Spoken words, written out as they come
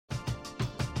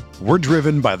We're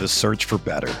driven by the search for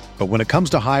better. But when it comes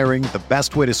to hiring, the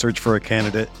best way to search for a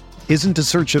candidate isn't to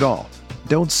search at all.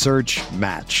 Don't search,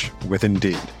 match with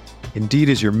Indeed. Indeed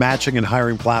is your matching and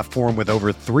hiring platform with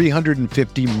over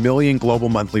 350 million global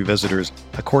monthly visitors,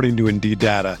 according to Indeed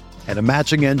data, and a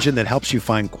matching engine that helps you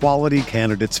find quality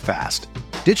candidates fast.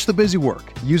 Ditch the busy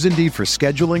work. Use Indeed for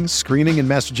scheduling, screening, and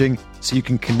messaging so you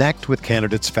can connect with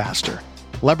candidates faster.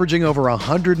 Leveraging over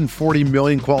 140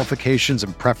 million qualifications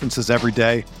and preferences every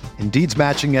day, Indeed's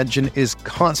matching engine is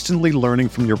constantly learning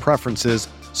from your preferences,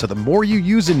 so the more you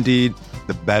use Indeed,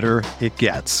 the better it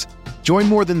gets. Join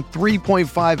more than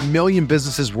 3.5 million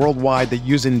businesses worldwide that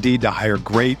use Indeed to hire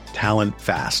great talent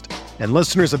fast. And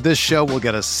listeners of this show will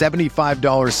get a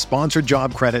 $75 sponsored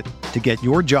job credit to get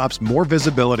your jobs more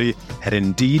visibility at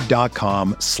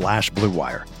Indeed.com/Blue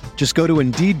Wire. Just go to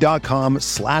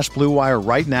Indeed.com/Blue Wire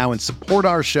right now and support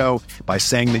our show by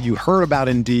saying that you heard about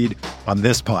Indeed on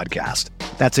this podcast.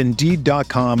 That's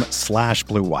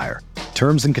Indeed.com/Blue Wire.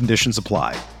 Terms and conditions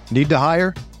apply. Need to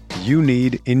hire? You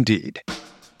need Indeed.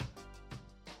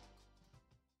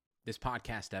 This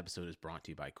podcast episode is brought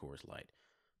to you by Coors Light.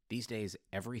 These days,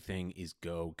 everything is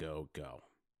go, go, go.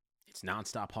 It's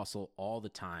nonstop hustle all the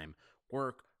time.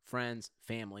 Work, friends,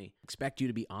 family, expect you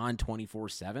to be on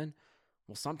 24/7.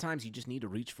 Well, sometimes you just need to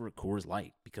reach for a Coors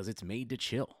Light because it's made to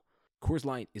chill. Coors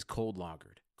Light is cold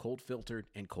lagered, cold filtered,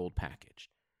 and cold packaged.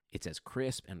 It's as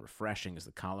crisp and refreshing as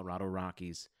the Colorado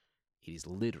Rockies. It is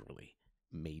literally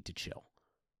made to chill.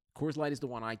 Coors Light is the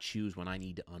one I choose when I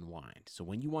need to unwind. So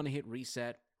when you want to hit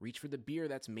reset, reach for the beer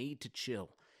that's made to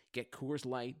chill. Get Coors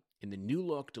Light in the new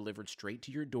look delivered straight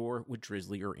to your door with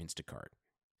Drizzly or Instacart.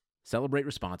 Celebrate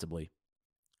responsibly.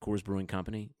 Coors Brewing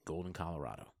Company, Golden,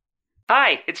 Colorado.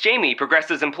 Hi, it's Jamie,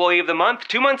 Progressive's Employee of the Month,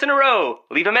 2 months in a row.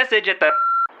 Leave a message at the...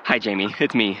 Hi, Jamie.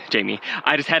 It's me, Jamie.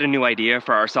 I just had a new idea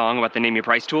for our song about the Name Your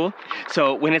Price tool.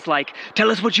 So when it's like, tell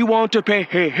us what you want to pay,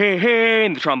 hey, hey, hey,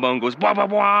 and the trombone goes, blah, blah,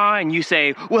 blah, and you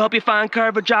say, we'll help you find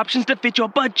coverage options to fit your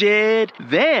budget.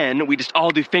 Then we just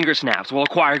all do finger snaps while a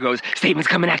choir goes, savings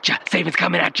coming at ya, savings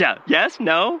coming at ya. Yes?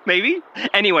 No? Maybe?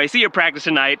 Anyway, see your practice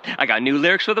tonight. I got new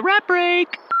lyrics for the rap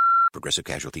break. Progressive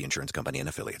Casualty Insurance Company and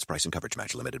Affiliates. Price and coverage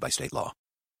match limited by state law.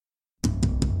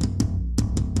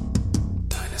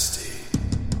 Dynasty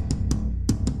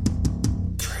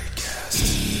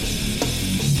Tradecast.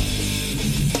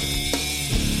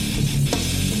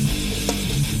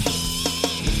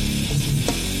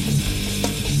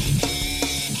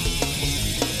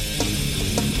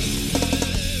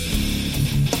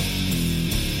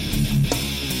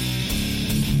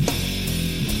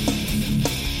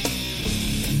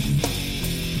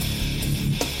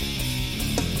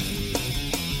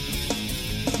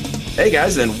 Hey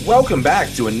guys, and welcome back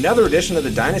to another edition of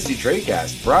the Dynasty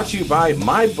Tradecast, brought to you by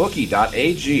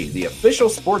MyBookie.ag, the official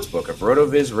sportsbook of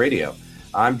RotoViz Radio.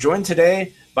 I'm joined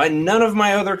today by none of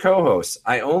my other co-hosts.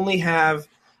 I only have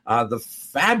the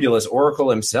fabulous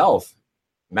Oracle himself,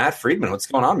 Matt Friedman. What's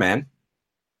going on, man?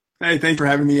 Hey, thanks for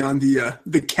having me on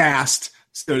the cast,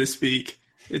 so to speak.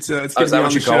 It's good to be that on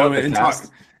what the you call show it, the and cast?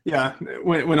 talk. Yeah,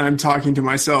 when I'm talking to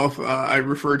myself, I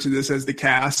refer to this as the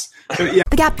cast. But yeah.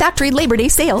 The Gap Factory Labor Day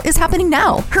sale is happening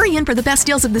now. Hurry in for the best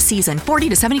deals of the season, 40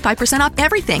 to 75% off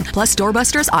everything. Plus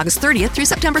doorbusters August 30th through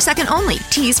September 2nd only.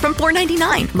 Tees from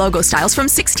 $4.99, logo styles from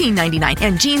 $16.99,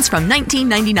 and jeans from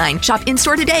 $19.99. Shop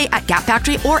in-store today at Gap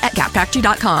Factory or at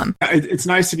gapfactory.com. It's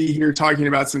nice to be here talking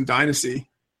about some Dynasty.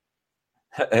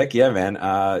 Heck yeah, man.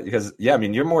 Because, yeah, I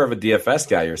mean, you're more of a DFS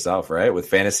guy yourself, right? With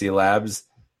Fantasy Labs.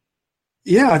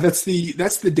 Yeah, that's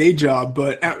the day job.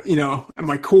 But, at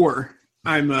my core,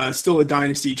 I'm still a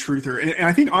Dynasty truther. And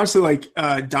I think, honestly, like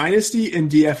Dynasty and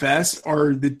DFS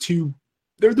are the two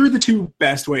 – they're the two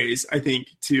best ways, I think,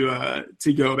 to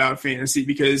go about fantasy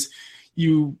because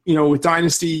with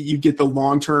Dynasty, you get the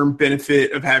long-term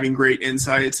benefit of having great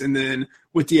insights. And then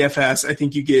with DFS, I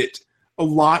think you get a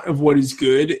lot of what is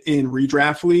good in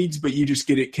redraft leagues, but you just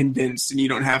get it condensed and you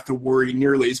don't have to worry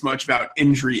nearly as much about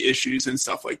injury issues and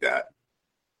stuff like that.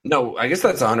 No, I guess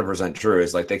that's 100% true.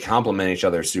 Is like they complement each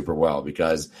other super well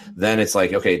because then it's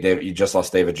like, okay, Dave, you just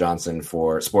lost David Johnson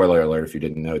for – spoiler alert if you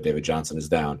didn't know, David Johnson is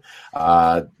down.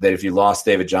 That if you lost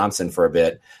David Johnson for a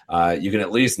bit, you can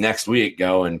at least next week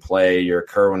go and play your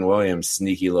Kerwin Williams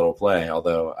sneaky little play,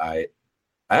 although I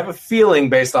have a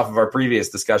feeling based off of our previous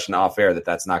discussion off air that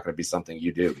that's not going to be something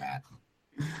you do, Matt.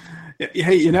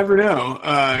 Hey, you never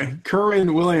know.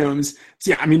 Kerwin Williams –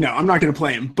 yeah, I mean, no, I'm not going to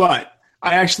play him, but –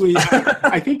 I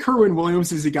think Kerwin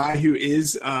Williams is a guy who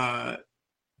is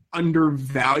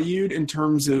undervalued in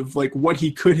terms of like what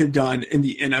he could have done in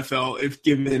the NFL if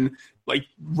given like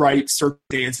right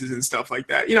circumstances and stuff like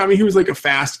that. I mean, he was like a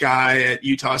fast guy at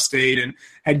Utah State and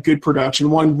had good production,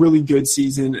 one really good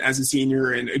season as a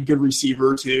senior and a good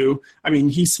receiver too. I mean,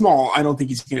 he's small. I don't think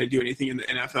he's going to do anything in the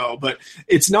NFL, but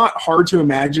it's not hard to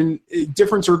imagine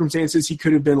different circumstances. He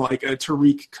could have been like a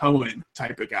Tariq Cohen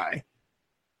type of guy.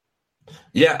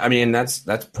 Yeah, I mean that's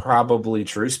probably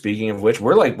true. Speaking of which,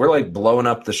 we're like blowing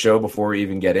up the show before we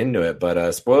even get into it.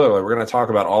 But spoiler alert, we're going to talk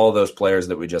about all of those players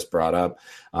that we just brought up.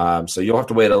 So you'll have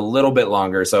to wait a little bit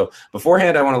longer. So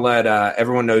beforehand, I want to let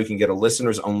everyone know you can get a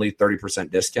listeners only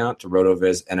 30% discount to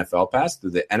RotoViz NFL Pass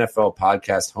through the NFL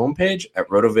Podcast homepage at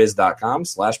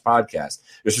rotoviz.com/podcast.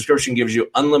 Your subscription gives you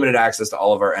unlimited access to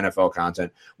all of our NFL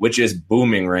content, which is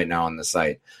booming right now on the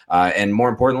site. And more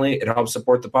importantly, it helps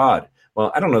support the pod. Well,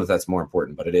 I don't know if that's more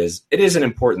important, but it is an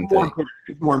important thing.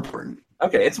 It's more important.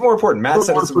 Okay, it's more important. Matt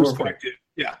said it's more important.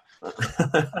 Yeah.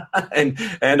 and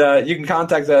you can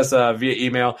contact us via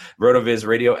email,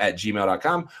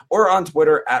 rotovizradio@gmail.com, or on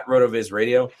Twitter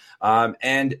 @rotovizradio.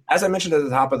 And as I mentioned at the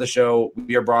top of the show,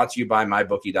 we are brought to you by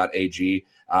MyBookie.ag.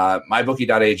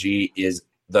 MyBookie.ag is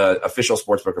the official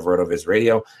sportsbook of RotoViz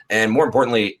Radio, and more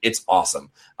importantly, it's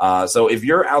awesome. So if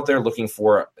you're out there looking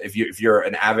for, if you're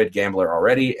an avid gambler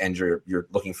already and you're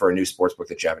looking for a new sportsbook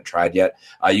that you haven't tried yet,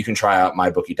 you can try out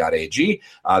MyBookie.ag.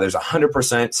 There's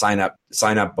 100%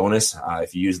 sign up bonus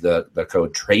if you use the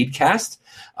code TRADECAST.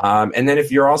 And then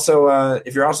if you're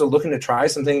also looking to try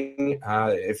something,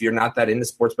 if you're not that into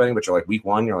sports betting, but you're like week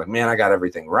one, you're like, man, I got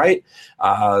everything right.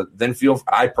 Then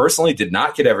I personally did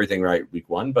not get everything right week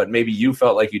one, but maybe you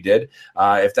felt like you did.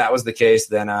 If that was the case,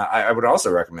 then I would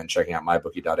also recommend checking out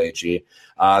MyBookie.ag.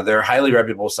 They're a highly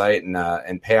reputable site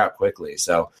and pay out quickly.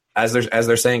 So as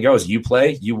their saying goes, you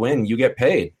play, you win, you get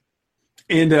paid.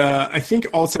 And I think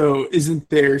also, isn't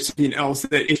there something else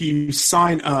that if you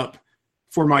sign up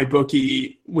for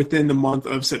MyBookie within the month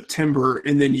of September,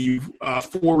 and then you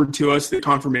forward to us the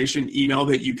confirmation email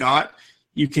that you got,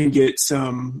 you can get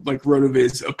some like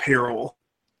RotoViz apparel,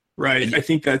 right? I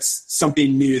think that's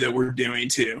something new that we're doing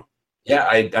too. Yeah,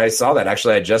 I saw that.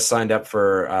 Actually, I just signed up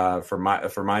for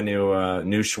my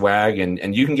new swag,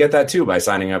 and you can get that too by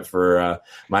signing up for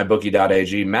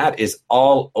MyBookie.ag. Matt is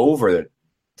all over it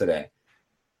today.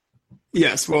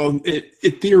 Yes, well,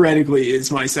 it theoretically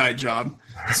is my side job.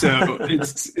 So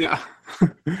it's, yeah.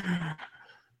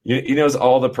 He knows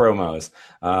all the promos.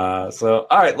 So,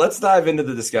 all right, let's dive into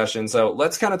the discussion. So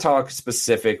let's kind of talk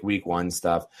specific week one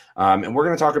stuff. And we're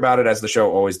going to talk about it, as the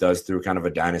show always does, through kind of a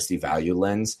dynasty value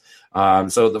lens.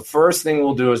 So the first thing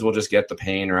we'll do is we'll just get the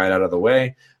pain right out of the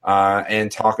way and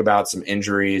talk about some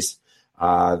injuries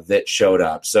that showed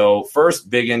up. So first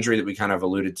big injury that we kind of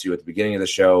alluded to at the beginning of the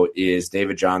show is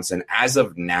David Johnson. As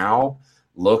of now,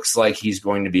 looks like he's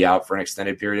going to be out for an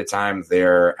extended period of time.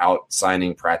 They're out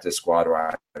signing practice squad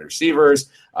wide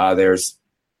receivers. There's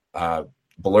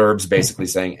blurbs basically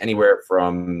saying anywhere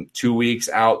from 2 weeks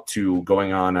out to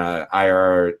going on a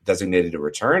IR designated to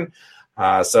return.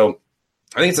 So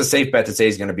I think it's a safe bet to say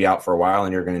he's going to be out for a while,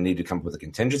 and you're going to need to come up with a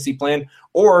contingency plan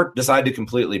or decide to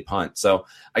completely punt. So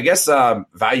I guess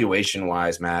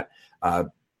valuation-wise, Matt,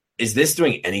 is this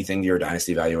doing anything to your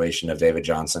dynasty valuation of David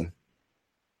Johnson?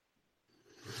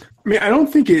 I mean, I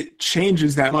don't think it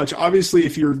changes that much. Obviously,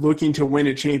 if you're looking to win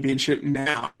a championship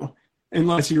now,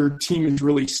 unless your team is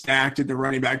really stacked at the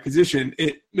running back position,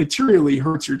 it materially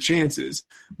hurts your chances.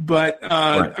 But,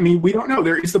 right. I mean, we don't know.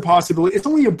 There is the possibility. It's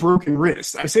only a broken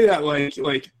wrist. I say that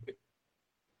like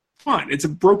fine, it's a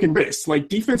broken wrist. Like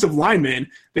defensive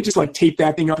linemen, they just like tape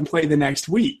that thing up and play the next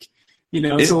week. You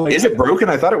know, is it broken?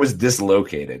 I thought it was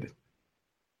dislocated.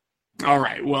 All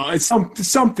right. Well, it's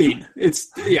something.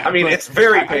 It's yeah. I mean, it's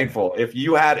very painful. If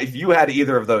you had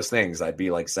either of those things, I'd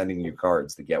be like sending you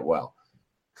cards to get well.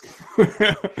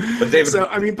 But David, so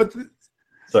I mean,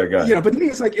 sorry, go ahead. Yeah, but the thing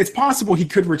is, like, it's possible he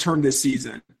could return this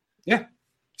season. Yeah.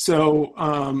 So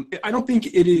I don't think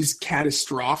it is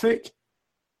catastrophic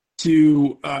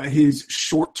to his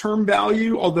short-term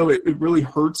value, although it really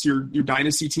hurts your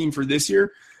dynasty team for this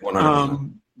year.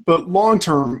 100%. But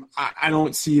long-term, I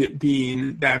don't see it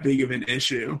being that big of an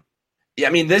issue. Yeah,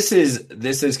 I mean, this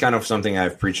is kind of something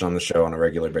I've preached on the show on a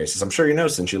regular basis. I'm sure you know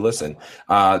since you listen.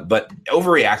 But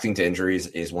overreacting to injuries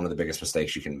is one of the biggest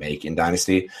mistakes you can make in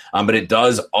Dynasty. But it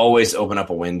does always open up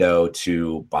a window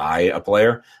to buy a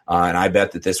player. And I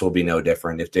bet that this will be no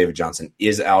different. If David Johnson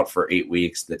is out for 8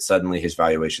 weeks, that suddenly his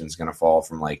valuation is going to fall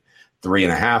from like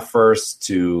 3.5 firsts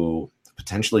to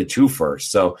potentially 2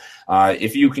 firsts. So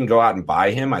if you can go out and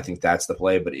buy him, I think that's the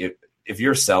play. But if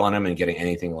you're selling him and getting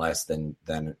anything less than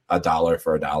 $1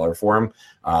 for $1 for him,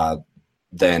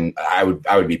 then I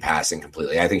would be passing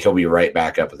completely. I think he'll be right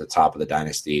back up at the top of the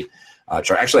dynasty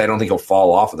chart. Actually, I don't think he'll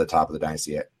fall off of the top of the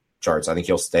dynasty charts. I think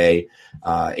he'll stay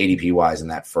ADP wise in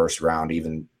that first round,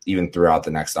 even throughout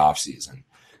the next offseason.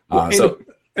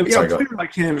 A player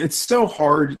like him, it's so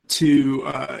hard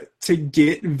to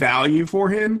get value for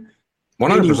him.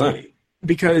 100%. Anyway,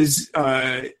 because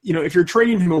if you're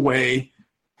trading him away,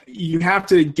 you have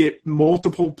to get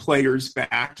multiple players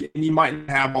back, and you might not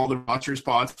have all the roster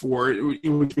spots for it,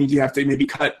 which means you have to maybe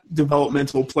cut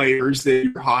developmental players that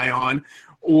you're high on,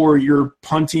 or you're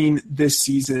punting this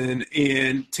season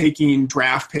and taking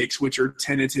draft picks, which are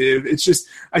tentative. It's just,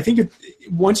 I think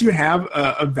once you have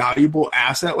a valuable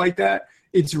asset like that,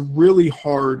 it's really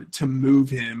hard to move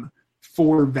him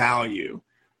for value.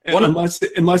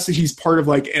 Unless he's part of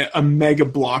like a mega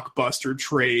blockbuster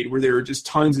trade where there are just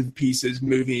tons of pieces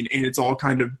moving and it's all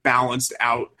kind of balanced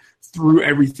out through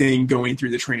everything going through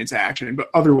the transaction. But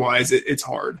otherwise, it's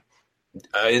hard.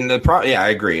 I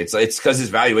agree. It's because his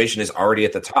valuation is already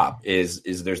at the top. Is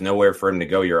there's nowhere for him to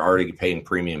go. You're already paying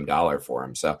premium dollar for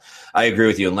him. So I agree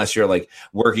with you. Unless you're like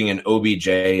working an OBJ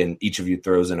and each of you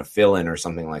throws in a fill-in or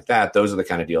something like that, those are the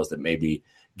kind of deals that maybe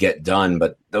get done.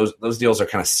 But those deals are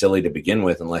kind of silly to begin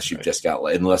with, unless you've just got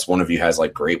unless one of you has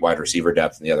like great wide receiver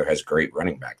depth and the other has great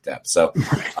running back depth. So.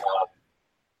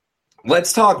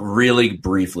 Let's talk really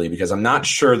briefly, because I'm not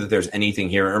sure that there's anything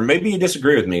here, or maybe you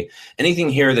disagree with me, anything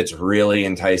here that's really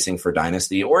enticing for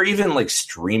Dynasty or even like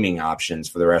streaming options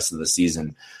for the rest of the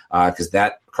season, because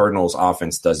that Cardinals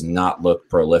offense does not look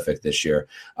prolific this year.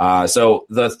 So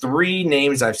the three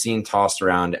names I've seen tossed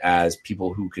around as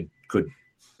people who could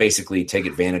basically take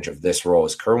advantage of this role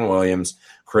is Kerwynn Williams,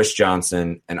 Chris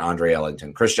Johnson, and Andre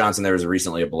Ellington. Chris Johnson, there was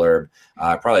recently a blurb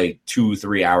probably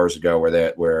 2-3 hours ago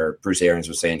where Bruce Arians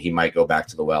was saying he might go back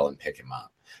to the well and pick him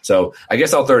up. So I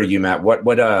guess I'll throw to you, Matt.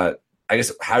 I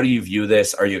guess how do you view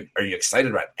this? Are you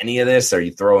excited about any of this? Are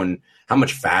you how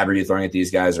much fab are you throwing at these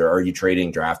guys, or are you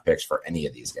trading draft picks for any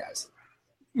of these guys?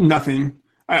 Nothing.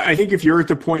 I think if you're at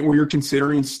the point where you're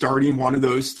considering starting one of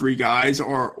those three guys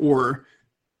or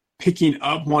picking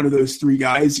up one of those three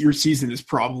guys, your season is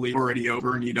probably already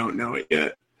over and you don't know it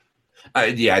yet.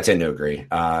 I tend to agree.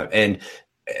 And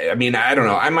I mean, I don't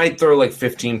know. I might throw like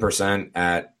 15%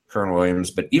 at Kerwynn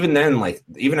Williams, but even then, like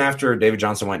even after David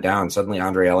Johnson went down, suddenly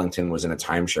Andre Ellington was in a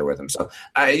timeshare with him. So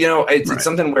it's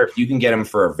something where if you can get him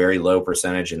for a very low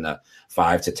percentage in the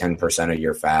 5 to 10% of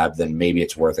your fab, then maybe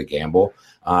it's worth a gamble.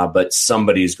 But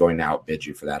somebody's going to outbid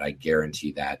you for that. I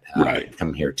guarantee that.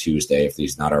 Come here Tuesday if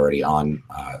he's not already on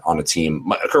a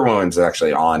team. Kerwynn Williams is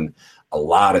actually on a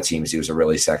lot of teams. He was a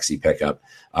really sexy pickup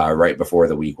right before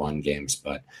the week 1 games,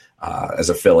 but as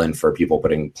a fill-in for people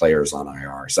putting players on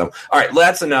IR. So, all right,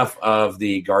 that's enough of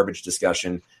the garbage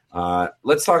discussion.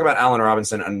 Let's talk about Allen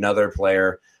Robinson, another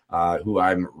player who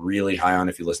I'm really high on.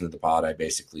 If you listen to the pod, I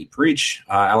basically preach.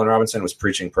 Allen Robinson was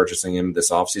purchasing him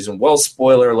this offseason. Well,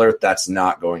 spoiler alert, that's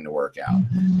not going to work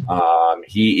out.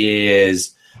 He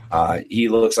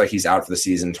looks like he's out for the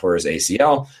season, tore his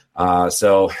ACL.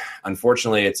 So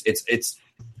unfortunately, it's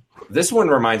this one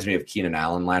reminds me of Keenan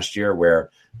Allen last year, where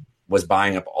was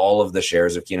buying up all of the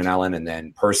shares of Keenan Allen and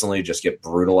then personally just get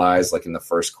brutalized like in the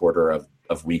first quarter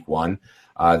of week 1.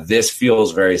 This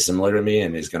feels very similar to me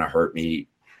and is going to hurt me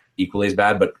equally as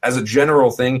bad. But as a general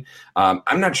thing,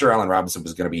 I'm not sure Allen Robinson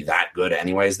was going to be that good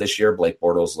anyways this year. Blake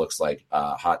Bortles looks like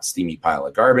a hot, steamy pile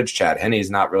of garbage. Chad Henne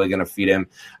is not really going to feed him.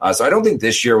 So I don't think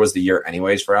this year was the year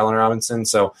anyways for Allen Robinson.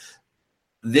 So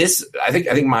I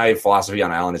think my philosophy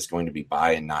on Allen is going to be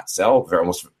buy and not sell.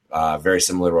 Very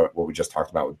similar to what we just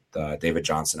talked about with David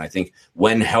Johnson. I think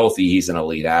when healthy, he's an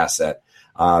elite asset.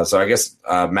 So I guess,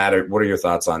 Matt, what are your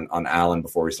thoughts on Allen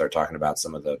before we start talking about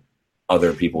some of the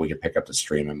other people we could pick up to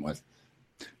stream him with?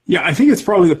 Yeah, I think it's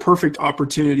probably the perfect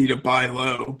opportunity to buy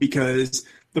low, because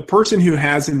the person who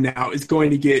has him now is going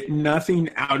to get nothing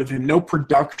out of him, no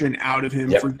production out of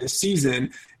him for this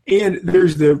season. And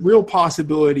there's the real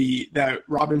possibility that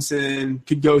Robinson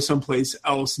could go someplace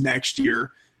else next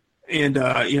year. And,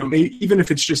 maybe even if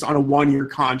it's just on a 1-year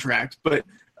contract, but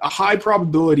a high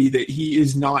probability that he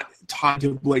is not tied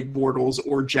to Blake Bortles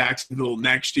or Jacksonville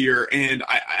next year. And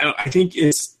I think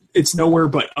it's nowhere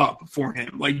but up for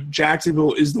him. Like,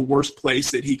 Jacksonville is the worst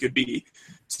place that he could be.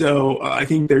 So I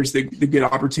think there's the good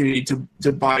opportunity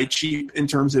to buy cheap in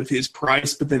terms of his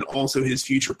price, but then also his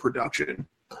future production.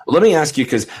 Let me ask you,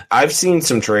 because I've seen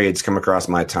some trades come across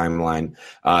my timeline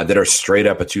that are straight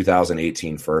up a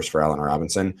 2018 first for Allen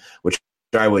Robinson, which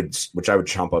I would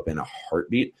chomp up in a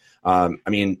heartbeat. I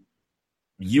mean,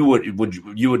 you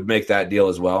would make that deal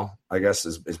as well, I guess,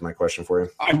 is my question for you.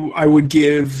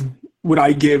 Would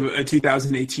I give a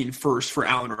 2018 first for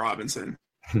Allen Robinson?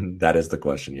 That is the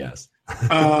question, yes.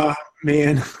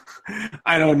 Man,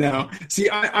 I don't know. See,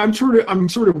 I'm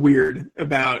sort of weird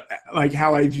about like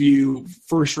how I view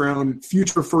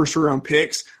future first round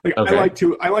picks. Like Okay.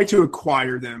 I like to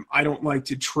acquire them. I don't like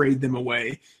to trade them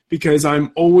away because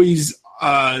I'm always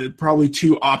probably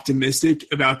too optimistic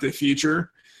about the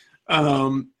future.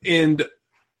 And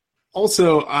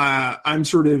also I'm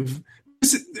sort of,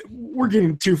 we're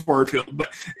getting too far afield,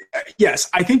 but yes,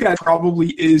 I think that probably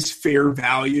is fair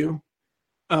value.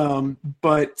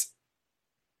 But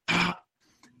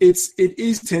it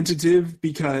is tentative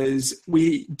because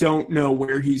we don't know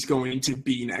where he's going to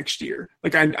be next year.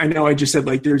 Like I know I just said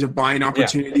like there's a buying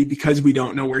opportunity because we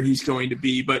don't know where he's going to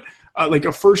be, but like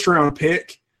a first round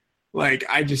pick, like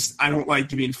I don't like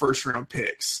giving first round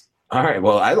picks. All right.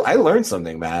 Well, I learned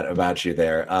something, Matt, about you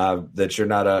there. That you're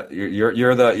not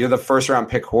you're the first round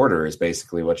pick hoarder is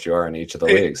basically what you are in each of the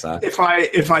leagues, huh? If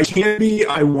I can be,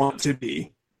 I want to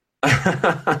be.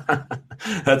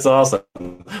 That's awesome.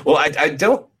 Well, I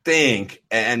don't think,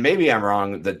 and maybe I'm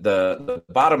wrong, that the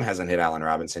bottom hasn't hit Allen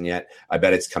Robinson yet. I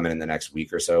bet it's coming in the next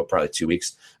week or so, probably 2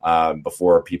 weeks,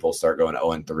 before people start going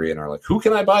 0-3 and are like, who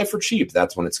can I buy for cheap?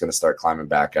 That's when it's going to start climbing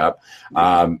back up.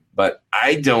 But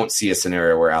I don't see a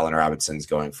scenario where Allen Robinson's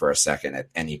going for a second at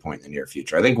any point in the near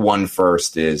future. I think 1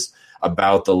 first is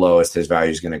about the lowest his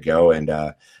value is going to go, and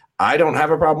I don't have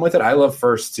a problem with it. I love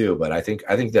first too, but I think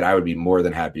that I would be more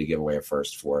than happy to give away a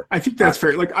first for. I think that's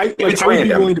fair.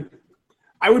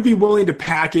 I would be willing to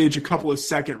package a couple of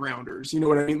second rounders. You know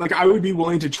what I mean? Like I would be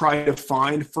willing to try to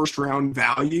find first round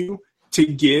value to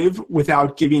give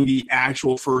without giving the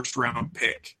actual first round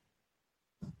pick.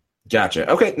 Gotcha.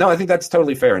 Okay. No, I think that's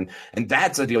totally fair. And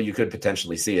that's a deal you could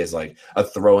potentially see as like a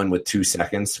throw in with 2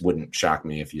 seconds. Wouldn't shock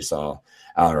me if you saw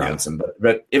Allen Robinson,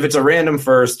 but if it's a random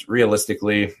first,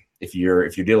 realistically, if you're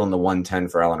dealing the 110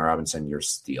 for Allen Robinson, you're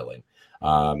stealing.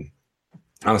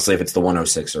 Honestly, if it's the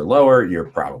 106 or lower, you're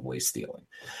probably stealing.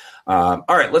 All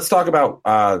right, let's talk about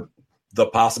the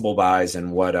possible buys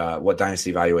and what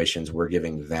dynasty valuations we're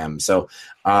giving them. So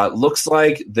looks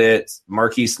like that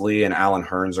Marquise Lee and Allen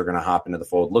Hurns are going to hop into the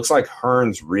fold. Looks like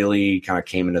Hurns really kind of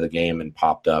came into the game and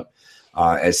popped up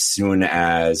as soon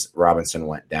as Robinson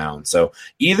went down. So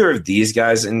either of these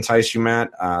guys entice you,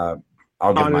 Matt? I'll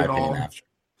give my opinion after.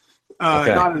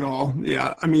 Okay. Not at all.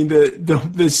 Yeah. I mean,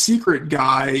 the secret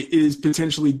guy is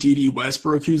potentially D.D.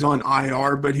 Westbrook, who's on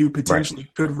IR, but who potentially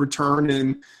could return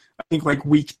in, I think, like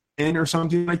week 10 or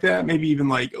something like that, maybe even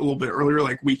like a little bit earlier,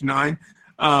 like week 9.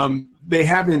 They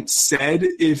haven't said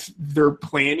if they're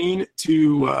planning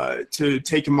to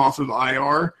take him off of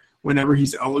IR whenever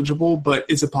he's eligible, but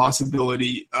it's a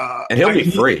possibility. And he'll be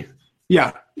free.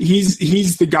 Yeah.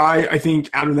 He's the guy, I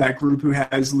think, out of that group who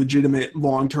has legitimate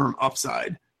long-term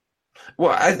upside.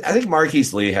 Well, I think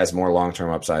Marquise Lee has more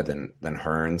long-term upside than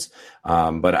Hurns,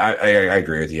 but I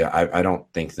agree with you. I don't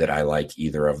think that I like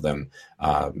either of them,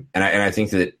 and I think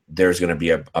that there's going to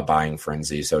be a buying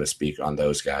frenzy, so to speak, on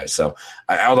those guys. So,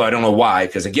 although I don't know why,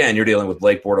 because again, you're dealing with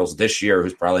Blake Bortles this year,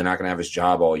 who's probably not going to have his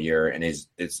job all year, and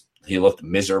he looked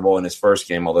miserable in his first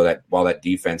game, while that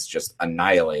defense just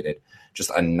annihilated.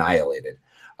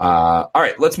 All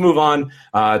right, let's move on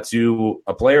to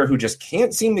a player who just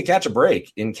can't seem to catch a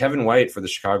break in Kevin White for the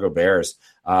Chicago Bears.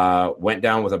 Went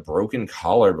down with a broken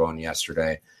collarbone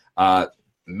yesterday.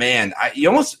 Man,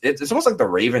 it's almost like the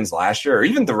Ravens last year, or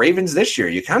even the Ravens this year.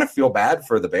 You kind of feel bad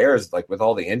for the Bears, like with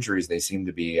all the injuries they seem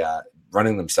to be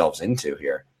running themselves into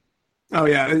here. Oh,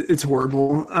 yeah, it's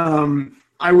horrible.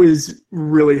 I was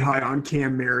really high on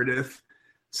Cam Meredith,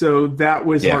 so that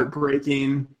was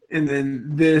heartbreaking. And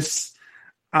then this –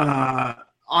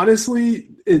 honestly,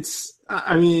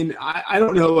 I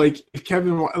don't know, like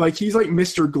Kevin, like he's like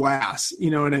Mr. Glass,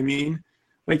 you know what I mean?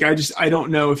 Like, I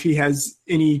don't know if he has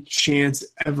any chance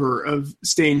ever of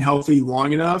staying healthy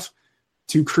long enough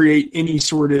to create any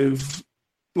sort of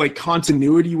like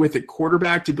continuity with a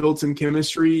quarterback to build some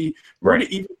chemistry, or to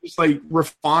even just like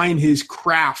refine his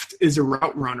craft as a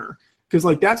route runner. Cause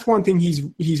like, that's one thing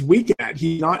he's weak at.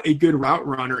 He's not a good route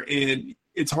runner, and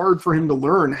it's hard for him to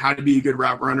learn how to be a good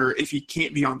route runner if he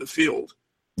can't be on the field.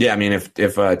 Yeah, I mean, if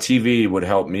TV would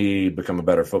help me become a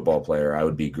better football player, I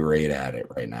would be great at it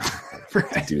right now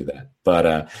to do that.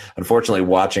 But unfortunately,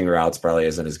 watching routes probably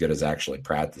isn't as good as actually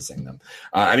practicing them.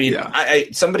 I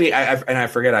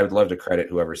forget. I would love to credit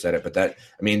whoever said it, but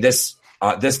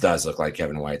this does look like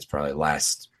Kevin White's probably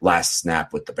last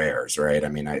snap with the Bears, right? I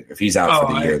mean, if he's out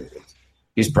for the year,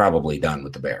 he's probably done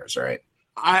with the Bears, right?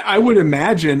 I would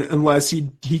imagine, unless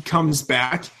he comes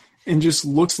back and just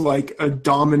looks like a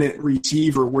dominant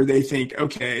receiver where they think,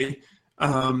 okay,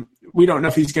 we don't know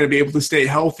if he's going to be able to stay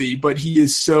healthy, but he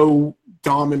is so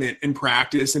dominant in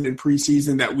practice and in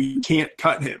preseason that we can't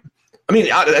cut him. I mean,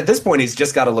 at this point, he's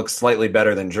just got to look slightly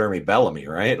better than Jeremy Bellamy,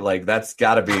 right? Like, that's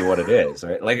got to be what it is,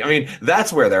 right? Like, I mean,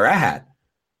 that's where they're at.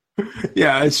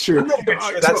 Yeah, it's true. I'm not even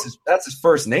sure that's his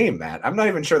first name, Matt. I'm not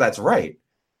even sure that's right.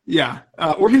 Yeah,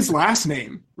 or his last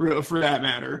name, for that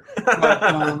matter.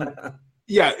 But,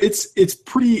 yeah, it's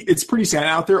pretty sad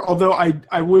out there. Although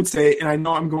I would say, and I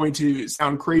know I'm going to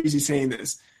sound crazy saying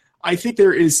this, I think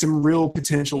there is some real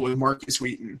potential with Marcus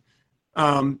Wheaton.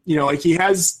 Like he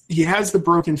has the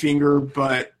broken finger,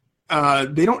 but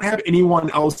they don't have anyone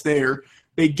else there.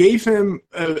 They gave him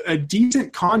a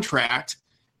decent contract,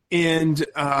 and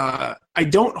I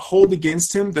don't hold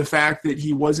against him the fact that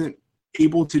he wasn't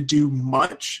able to do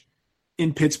much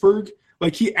in Pittsburgh.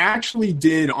 Like he actually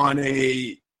did on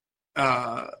a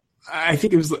I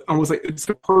think it was almost like it's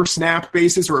a per snap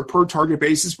basis or a per target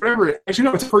basis, whatever. Actually,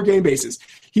 no, it's a per game basis.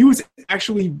 He was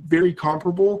actually very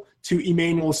comparable to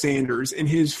Emmanuel Sanders in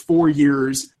his 4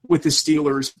 years with the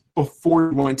Steelers before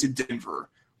he went to Denver.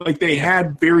 Like they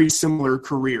had very similar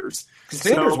careers.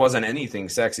 Sanders wasn't anything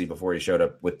sexy before he showed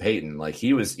up with Peyton. Like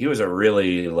he was a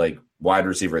really like wide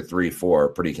receiver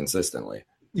 3-4 pretty consistently.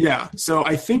 Yeah, so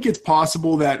I think it's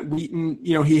possible that Wheaton,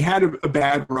 he had a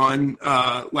bad run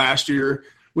last year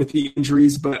with the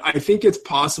injuries, but I think it's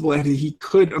possible that he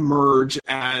could emerge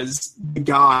as the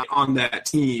guy on that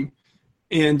team.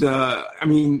 And, I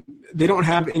mean, they don't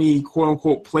have any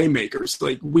quote-unquote playmakers.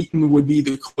 Like Wheaton would be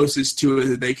the closest to it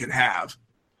that they could have.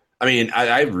 I mean,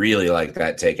 I really like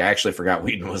that take. I actually forgot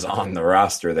Wheaton was on the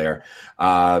roster there.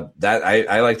 That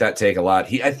I like that take a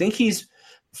lot. I think he's,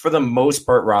 for the most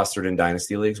part, rostered in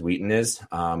dynasty leagues. Wheaton is,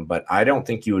 but I don't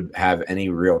think you would have any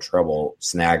real trouble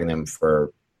snagging him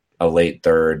for a late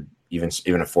third,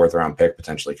 even a fourth round pick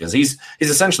potentially, because he's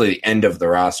essentially the end of the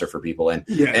roster for people. And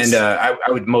yes.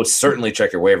 I would most certainly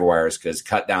check your waiver wires because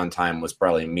cut down time was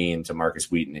probably mean to Marcus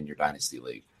Wheaton in your dynasty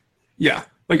league. Yeah.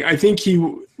 Like, I think he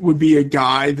would be a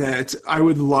guy that I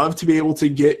would love to be able to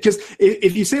get, because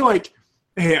if you say like,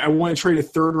 hey, I want to trade a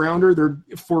third rounder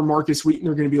for Marcus Wheaton,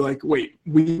 they're going to be like, wait,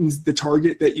 Wheaton's the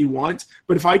target that you want.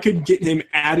 But if I could get him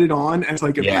added on as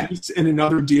like a piece in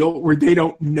another deal where they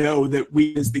don't know that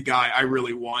Wheaton is the guy I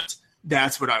really want,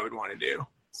 that's what I would want to do.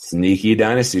 Sneaky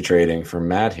dynasty trading from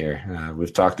Matt here.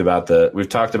 We've talked about the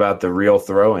real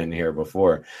throw-in here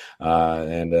before,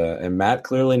 and Matt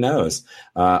clearly knows.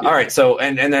 All right, so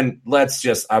and then I'm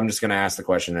just going to ask the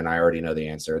question, and I already know the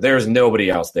answer. There's nobody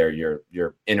else there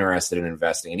you're interested in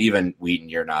investing, and even Wheaton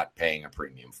you're not paying a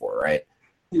premium for, right?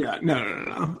 Yeah,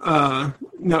 no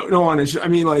one is. I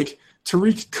mean, like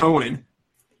Tariq Cohen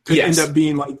could end up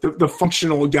being like the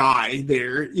functional guy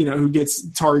there, who gets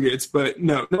targets. But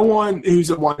no one who's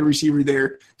a wide receiver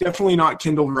there. Definitely not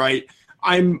Kendall Wright.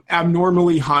 I'm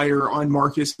abnormally higher on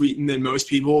Marcus Wheaton than most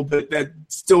people, but that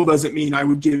still doesn't mean I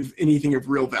would give anything of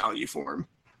real value for him.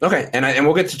 Okay, and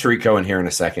we'll get to Tariq Cohen here in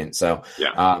a second. So,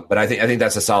 but I think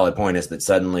that's a solid point. Is that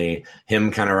suddenly him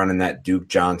kind of running that Duke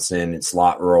Johnson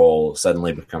slot role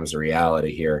suddenly becomes a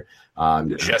reality here,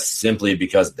 just simply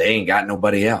because they ain't got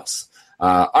nobody else.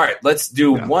 All right, let's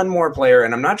do one more player,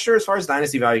 and I'm not sure as far as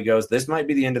dynasty value goes. This might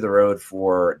be the end of the road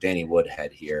for Danny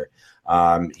Woodhead here.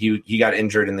 He got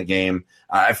injured in the game.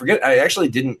 I forget. I actually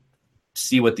didn't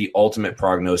see what the ultimate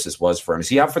prognosis was for him. Is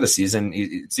he out for the season?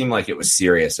 It seemed like it was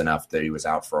serious enough that he was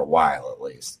out for a while at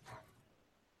least.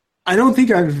 I don't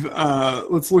think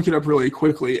let's look it up really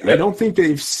quickly. Yep. I don't think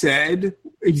they've said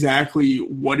exactly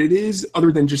what it is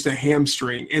other than just a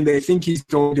hamstring, and they think he's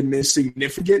going to miss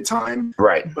significant time.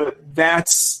 Right. But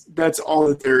that's all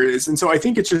that there is. And so I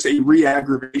think it's just a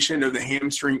re-aggravation of the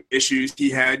hamstring issues he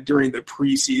had during the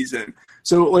preseason.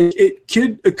 So like it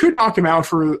could knock him out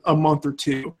for a month or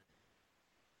two.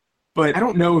 But I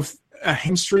don't know if a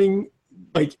hamstring,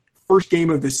 like first game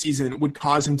of the season, would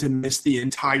cause him to miss the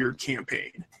entire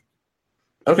campaign.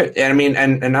 Okay, and I mean,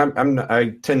 and I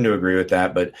tend to agree with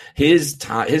that, but his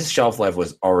shelf life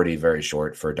was already very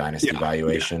short for dynasty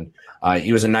valuation. Yeah.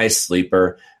 He was a nice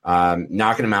sleeper.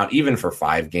 Knocking him out even for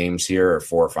 5 games here or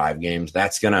 4 or 5 games,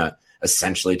 that's gonna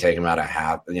essentially take him out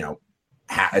of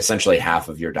essentially half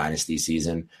of your dynasty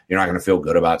season. You're not going to feel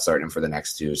good about starting him for the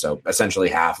next 2. So essentially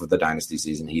half of the dynasty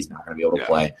season, he's not going to be able to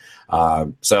play.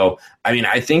 So, I mean,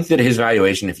 I think that his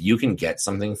valuation, if you can get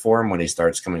something for him when he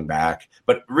starts coming back,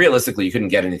 but realistically, you couldn't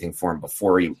get anything for him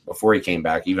before he came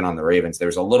back, even on the Ravens. There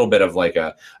was a little bit of like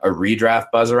a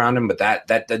redraft buzz around him, but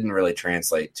that didn't really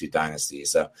translate to dynasty.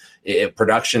 So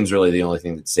production's really the only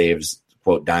thing that saves,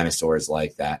 quote, dinosaurs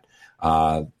like that.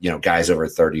 Guys over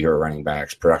 30 who are running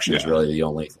backs. Production is really the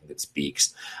only thing that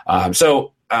speaks.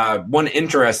 So one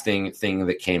interesting thing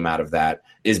that came out of that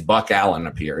is Buck Allen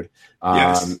appeared.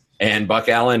 And Buck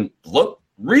Allen looked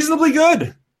reasonably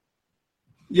good.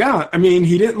 Yeah, I mean,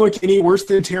 he didn't look any worse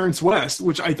than Terrence West,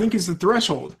 which I think is the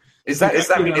threshold. Is that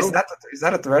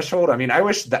a threshold? I mean, I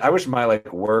wish my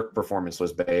like work performance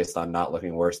was based on not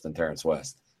looking worse than Terrence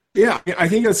West. Yeah, I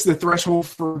think that's the threshold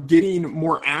for getting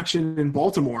more action in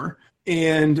Baltimore.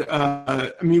 And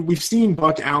I mean, we've seen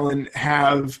Buck Allen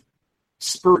have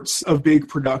spurts of big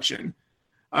production.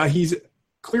 He's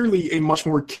clearly a much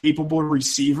more capable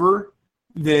receiver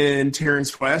than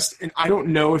Terrence West, and I don't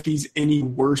know if he's any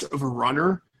worse of a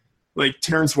runner. Like,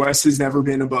 Terrence West has never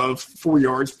been above 4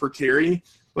 yards per carry.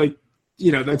 Like,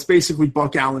 that's basically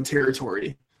Buck Allen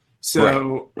territory.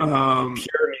 So, right.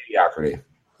 Pure mediocrity.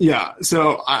 Yeah,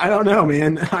 so I don't know,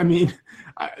 man. I mean,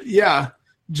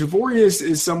 Javorius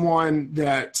is someone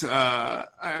that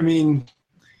I think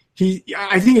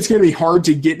it's going to be hard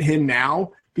to get him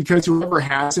now because whoever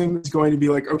has him is going to be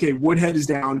like, okay, Woodhead is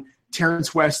down,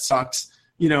 Terrence West sucks.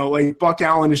 Like Buck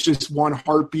Allen is just one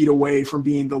heartbeat away from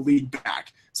being the lead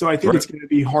back. So I think it's going to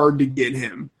be hard to get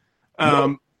him.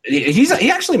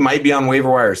 He actually might be on waiver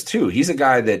wires too. He's a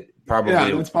guy that probably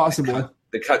that's possible.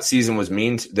 The cut season was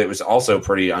mean. That was also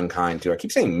pretty unkind to. I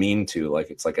keep saying mean to,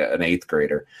 like it's like an eighth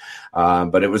grader,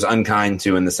 but it was unkind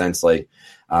to in the sense like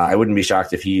I wouldn't be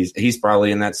shocked if he's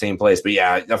probably in that same place. But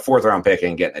yeah, a 4th round pick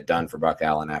ain't getting it done for Buck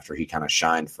Allen after he kind of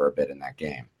shined for a bit in that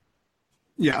game.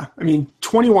 Yeah, I mean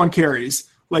 21 carries.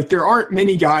 Like there aren't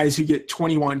many guys who get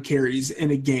 21 carries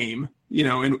in a game.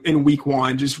 In week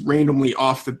 1, just randomly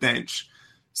off the bench.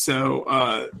 So,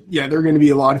 there are going to be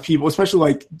a lot of people, especially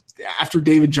like after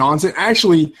David Johnson.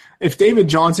 Actually, if David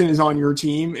Johnson is on your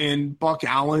team and Buck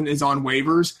Allen is on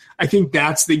waivers, I think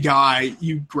that's the guy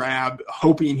you grab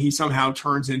hoping he somehow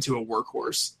turns into a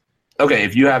workhorse. Okay,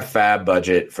 if you have fab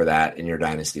budget for that in your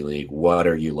Dynasty League, what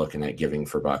are you looking at giving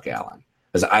for Buck Allen?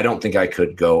 Because I don't think I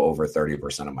could go over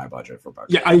 30% of my budget for Buck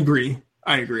Allen.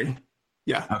 I agree.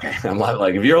 Yeah. Okay. I'm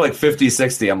like, if you're like 50,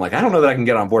 60, I'm like, I don't know that I can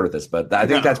get on board with this, but I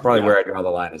think that's probably where I draw the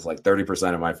line is like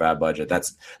 30% of my fab budget.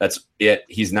 That's it.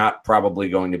 He's not probably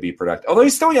going to be productive. Although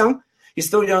he's still young.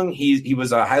 He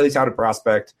was a highly touted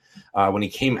prospect when he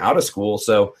came out of school.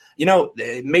 So,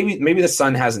 maybe the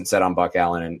sun hasn't set on Buck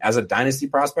Allen, and as a dynasty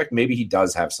prospect, maybe he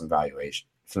does have some value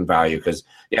because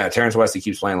Terrence West, he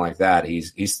keeps playing like that.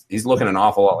 He's looking an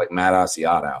awful lot like Matt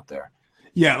Asiata out there.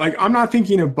 Yeah, like I'm not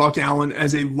thinking of Buck Allen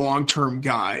as a long-term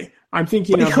guy. I'm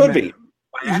thinking he could be.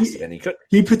 By accident, he could.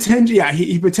 He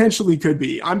potentially could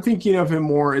be. I'm thinking of him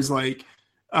more as like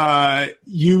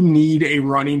you need a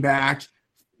running back,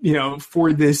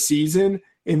 for this season,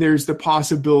 and there's the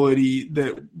possibility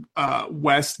that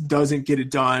West doesn't get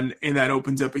it done, and that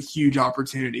opens up a huge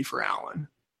opportunity for Allen.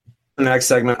 In the next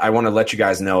segment, I want to let you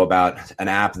guys know about an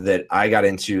app that I got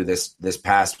into this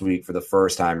past week for the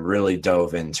first time, really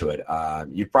dove into it.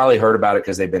 You've probably heard about it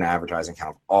because they've been advertising kind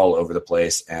of all over the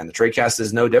place, and the TradeCast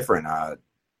is no different.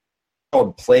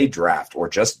 Called Play Draft or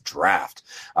just Draft.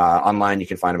 Online, you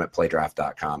can find them at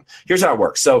playdraft.com. Here's how it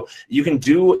works. So you can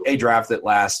do a draft that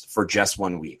lasts for just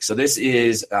 1 week. So this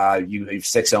is you have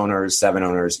 6 owners, 7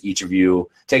 owners. Each of you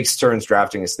takes turns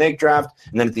drafting a snake draft,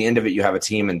 and then at the end of it, you have a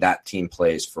team, and that team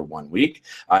plays for 1 week.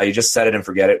 You just set it and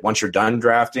forget it. Once you're done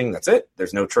drafting, that's it.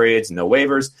 There's no trades, no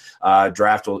waivers.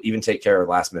 Draft will even take care of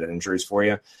last-minute injuries for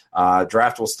you.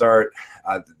 Draft will start.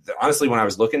 Honestly, when I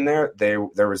was looking there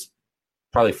was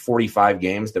probably 45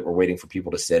 games that we're waiting for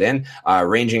people to sit in,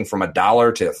 ranging from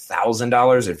 $1 to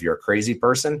 $1,000 if you're a crazy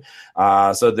person.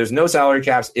 So there's no salary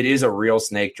caps. It is a real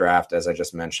snake draft, as I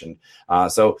just mentioned.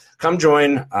 So come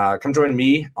join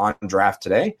me on Draft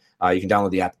today. You can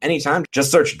download the app anytime.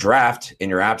 Just search Draft in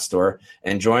your app store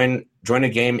and join a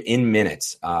game in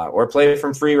minutes, or play it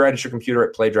from free right at your computer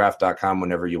at playdraft.com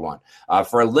whenever you want.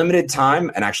 For a limited time,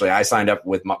 and actually I signed up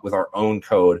with our own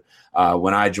code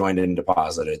when I joined and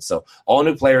deposited. So all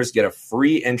new players get a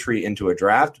free entry into a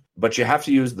draft, but you have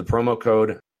to use the promo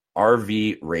code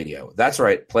RV Radio. That's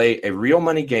right. Play a real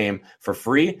money game for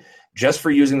free just for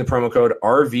using the promo code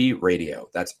RV Radio.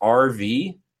 That's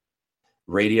RV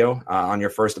Radio on your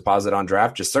first deposit on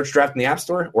Draft. Just search Draft in the App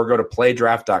Store or go to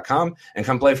playdraft.com and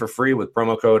come play for free with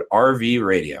promo code RV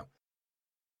Radio.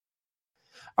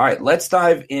 All right, let's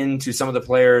dive into some of the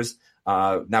players.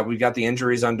 Now we've got the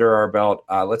injuries under our belt.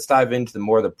 Let's dive into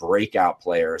the breakout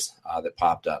players that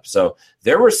popped up. So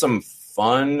there were some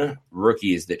fun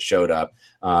rookies that showed up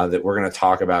that we're going to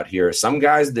talk about here. Some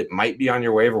guys that might be on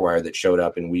your waiver wire that showed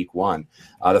up in week 1.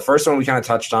 The first one we kind of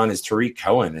touched on is Tariq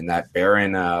Cohen in that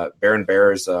Barron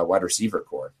Bears wide receiver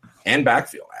core and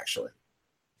backfield, actually.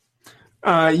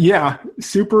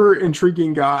 Super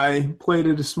intriguing guy. Played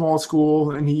at a small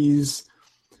school, and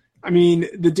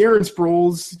the Darren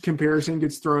Sproles comparison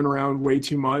gets thrown around way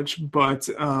too much, but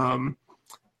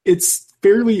it's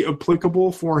fairly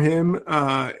applicable for him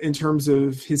in terms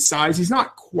of his size. He's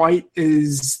not quite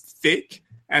as thick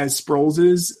as Sproles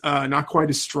is, not quite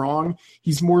as strong.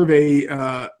 He's more of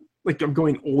a like, I'm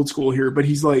going old school here, but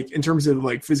he's like, in terms of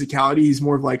like physicality, he's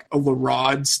more of like a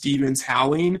LaRod Stevens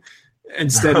Howling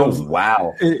instead of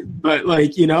wow. But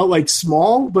like, you know, like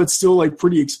small, but still like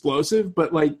pretty explosive,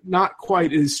 but like not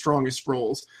quite as strong as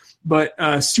Sproles, but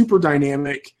super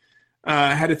dynamic.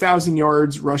 Had 1,000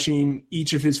 yards rushing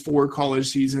each of his 4 college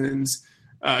seasons.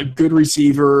 Good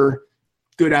receiver,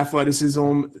 good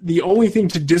athleticism. The only thing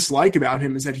to dislike about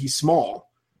him is that he's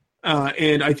small.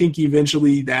 And I think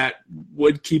eventually that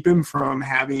would keep him from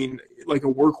having like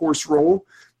a workhorse role.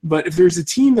 But if there's a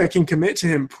team that can commit to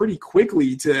him pretty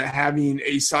quickly to having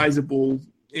a sizable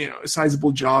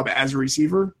job as a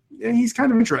receiver, yeah, he's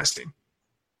kind of interesting.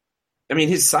 I mean,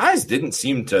 his size didn't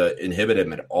seem to inhibit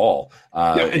him at all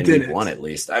in week 1, at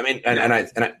least. I mean, and I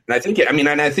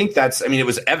think that's. I mean, it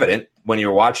was evident when you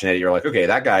were watching it. You're like, okay,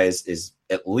 that guy is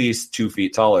at least 2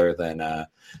 feet taller than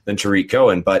Tarik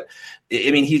Cohen. But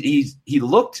I mean, he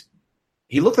looked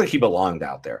like he belonged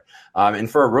out there. And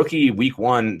for a rookie, week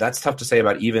 1, that's tough to say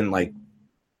about even like.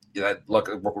 Look,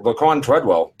 Laquan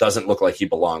Treadwell doesn't look like he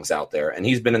belongs out there, and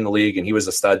he's been in the league, and he was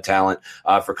a stud talent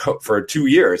for 2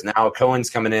 years. Now Cohen's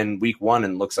coming in week 1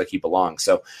 and looks like he belongs.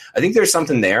 So I think there's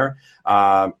something there.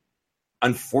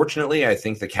 Unfortunately, I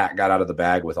think the cat got out of the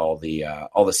bag with all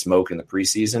the smoke in the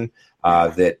preseason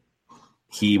that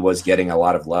he was getting a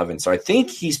lot of love, and so I think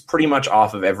he's pretty much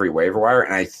off of every waiver wire.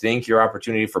 And I think your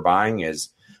opportunity for buying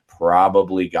is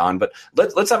probably gone. But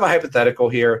let's have a hypothetical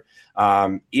here.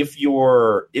 If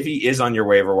he is on your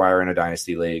waiver wire in a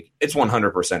dynasty league, it's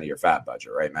 100% of your fab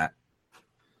budget, right, Matt?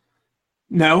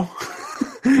 No,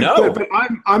 no, but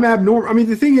I'm abnormal. I mean,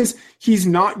 the thing is, he's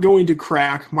not going to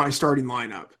crack my starting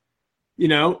lineup, you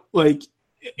know, like,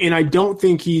 and I don't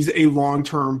think he's a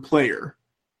long-term player.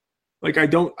 Like, I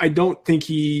don't think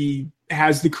he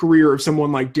has the career of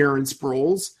someone like Darren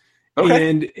Sproles. Okay.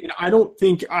 And I don't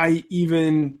think I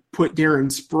even put Darren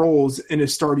Sproles in a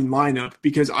starting lineup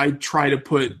because I try to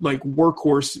put like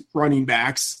workhorse running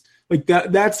backs like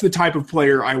that. That's the type of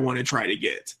player I want to try to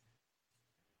get.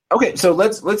 Okay, so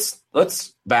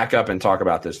let's back up and talk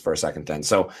about this for a second then.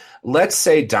 So let's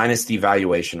say dynasty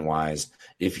valuation wise,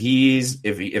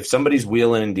 if somebody's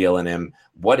wheeling and dealing him,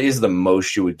 what is the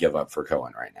most you would give up for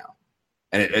Cohen right now?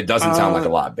 And it doesn't sound like a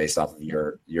lot based off of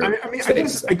your.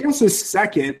 I guess a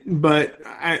second, but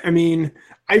I mean,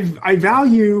 I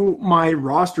value my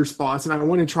roster spots, and I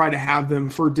want to try to have them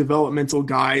for developmental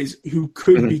guys who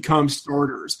could become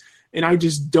starters. And I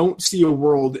just don't see a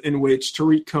world in which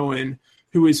Tarik Cohen,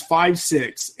 who is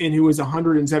 5'6" and who is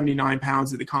 179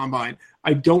 pounds at the combine,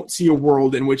 I don't see a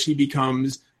world in which he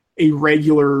becomes a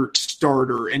regular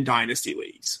starter in dynasty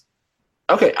leagues.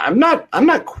 Okay, I'm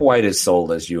not quite as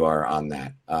sold as you are on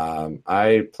that.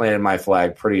 I planted my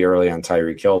flag pretty early on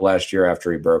Tyreek Hill last year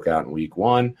after he broke out in week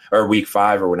 1 or week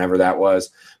 5 or whenever that was.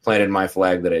 Planted my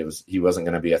flag that he wasn't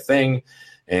going to be a thing,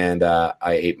 and I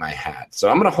ate my hat. So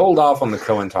I'm going to hold off on the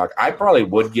Cohen talk. I probably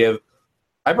would give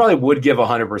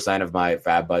 100% of my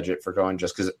fab budget for Cohen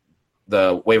just because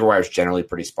the waiver wire is generally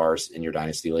pretty sparse in your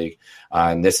dynasty league.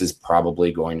 And this is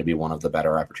probably going to be one of the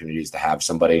better opportunities to have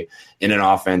somebody in an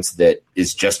offense that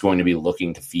is just going to be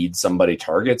looking to feed somebody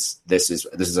targets. This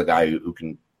is a guy who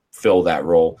can fill that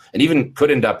role and even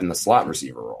could end up in the slot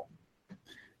receiver role.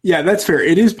 Yeah, that's fair.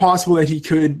 It is possible that he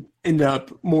could end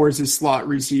up more as a slot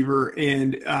receiver.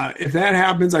 And if that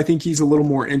happens, I think he's a little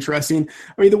more interesting.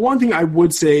 I mean, the one thing I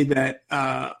would say that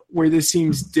where this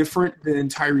seems different than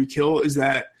Tyreek Hill is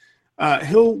that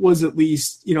Hill was at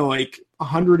least, like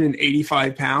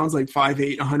 185 pounds, like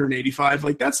 5'8", 185.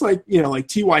 Like that's like, like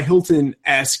T.Y.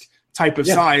 Hilton-esque type of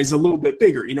size, a little bit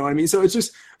bigger, you know what I mean? So it's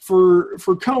just for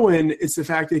Cohen, it's the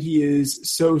fact that he is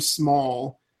so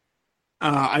small.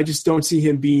 I just don't see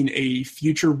him being a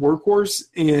future workhorse.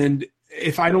 And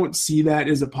if I don't see that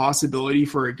as a possibility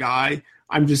for a guy,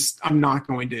 I'm not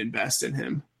going to invest in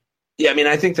him. Yeah, I mean,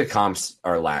 I think the comps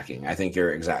are lacking. I think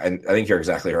you're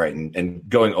exactly right. And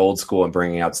going old school and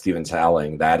bringing out Steven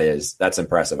Howling, that's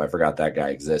impressive. I forgot that guy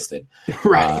existed.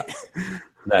 Right.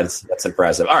 That's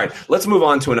impressive. All right, let's move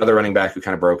on to another running back who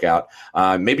kind of broke out.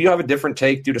 Maybe you have a different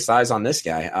take due to size on this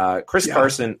guy. Chris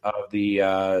Carson of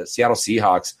the Seattle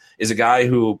Seahawks is a guy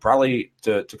who probably,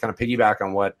 to kind of piggyback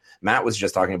on what Matt was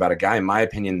just talking about, a guy, in my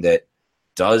opinion, that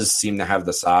does seem to have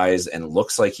the size and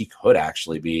looks like he could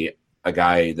actually be a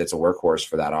guy that's a workhorse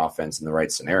for that offense in the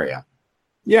right scenario.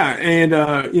 Yeah, and,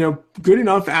 good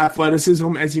enough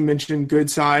athleticism, as you mentioned, good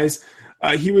size.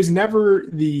 He was never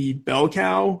the bell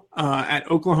cow at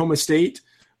Oklahoma State,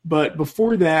 But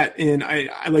before that, and I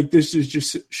like, this is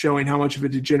just showing how much of a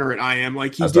degenerate I am.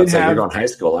 Like, he I was did about to say, have, you're going high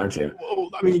school, aren't you? well,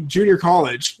 I mean, junior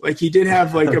college. Like, he did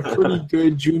have like a pretty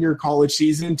good junior college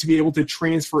season to be able to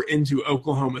transfer into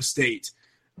Oklahoma State.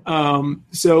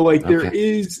 So like, there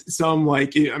is some,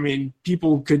 like, I mean,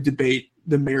 people could debate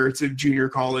the merits of junior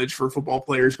college for football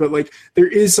players, but like, there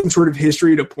is some sort of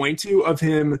history to point to of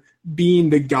him being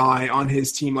the guy on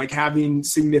his team, like having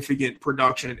significant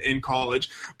production in college.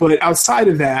 But outside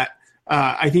of that,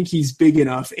 I think he's big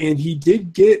enough, and he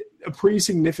did get a pretty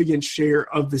significant share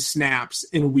of the snaps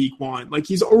in week 1. Like,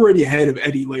 he's already ahead of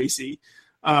Eddie Lacy.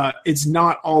 It's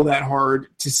not all that hard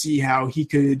to see how he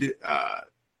could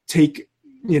take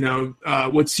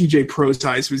what CJ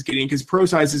Prosise was getting, because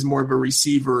Prosise is more of a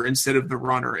receiver instead of the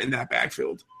runner in that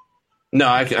backfield. No,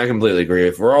 I completely agree.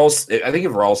 I think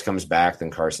if Rawls comes back,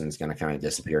 then Carson's going to kind of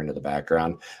disappear into the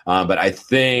background. But I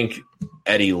think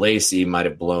Eddie Lacy might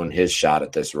have blown his shot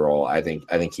at this role. I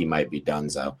think he might be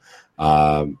donezo.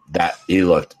 That he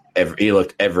looked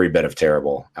every bit of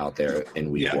terrible out there in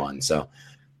week 1. So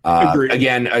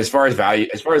again, as far as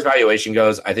valuation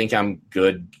goes, I think I'm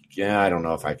good. Yeah, I don't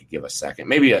know if I could give a second,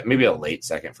 maybe a late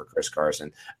second for Chris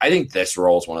Carson. I think this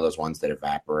role is one of those ones that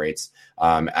evaporates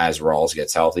as Rawls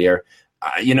gets healthier.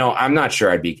 I'm not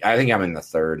sure I think I'm in the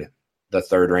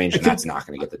third range, and that's not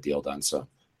going to get the deal done. So,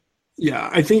 yeah,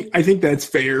 I think that's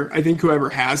fair. I think whoever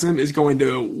has him is going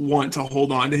to want to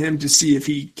hold on to him to see if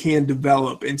he can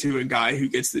develop into a guy who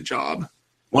gets the job.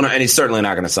 Well, and he's certainly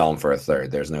not going to sell him for a third.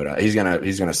 There's no doubt. He's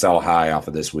gonna sell high off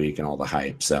of this week and all the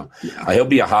hype. So he'll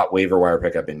be a hot waiver wire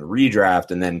pickup in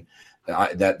redraft, and then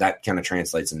that kind of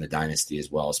translates into dynasty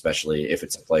as well, especially if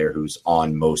it's a player who's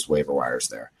on most waiver wires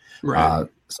there. Right.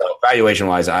 So valuation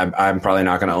wise, I'm probably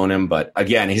not going to own him, but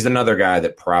again, he's another guy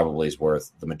that probably is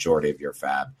worth the majority of your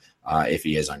fab if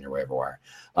he is on your waiver wire.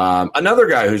 Another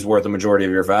guy who's worth the majority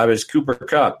of your fab is Cooper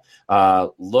Kupp.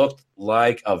 Looked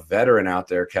like a veteran out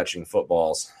there catching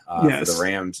footballs for the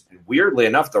Rams. Weirdly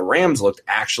enough, the Rams looked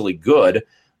actually good.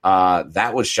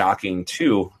 That was shocking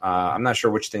too. I'm not sure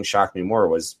which thing shocked me more,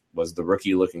 was the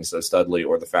rookie looking so studly,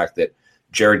 or the fact that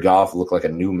Jared Goff looked like a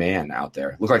new man out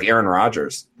there. Looked like Aaron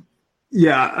Rodgers.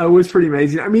 Yeah, it was pretty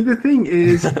amazing. I mean, the thing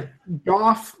is,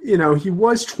 Goff, he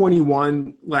was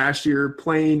 21 last year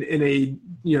playing in a,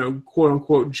 quote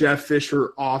unquote Jeff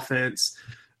Fisher offense.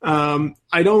 I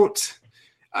don't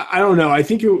know. I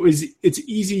think it's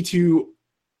easy to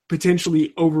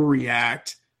potentially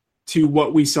overreact to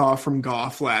what we saw from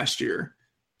Goff last year.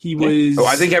 He was.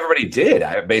 I think everybody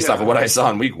did based off of what I saw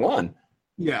in week 1.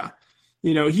 Yeah.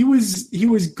 He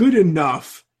was good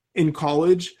enough in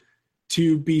college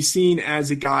to be seen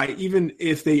as a guy, even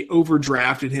if they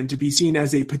overdrafted him, to be seen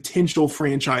as a potential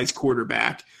franchise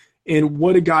quarterback. And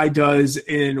what a guy does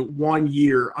in 1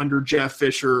 year under Jeff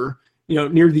Fisher,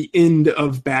 near the end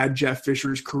of bad Jeff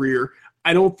Fisher's career,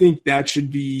 I don't think that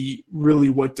should be really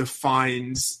what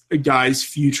defines a guy's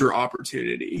future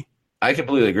opportunity. I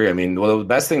completely agree. I mean, the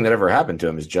best thing that ever happened to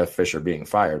him is Jeff Fisher being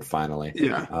fired finally.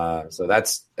 Yeah. So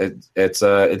that's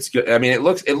it's good. I mean, it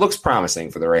looks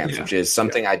promising for the Rams, which is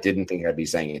something I didn't think I'd be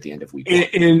saying at the end of week 1.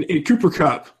 And Cooper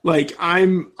Kupp, like,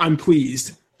 I'm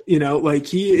pleased. Like,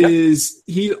 he's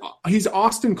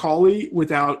Austin Collie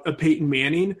without a Peyton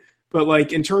Manning. But,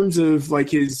 like, in terms of, like,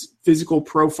 his physical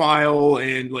profile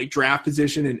and, like, draft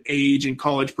position and age and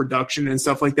college production and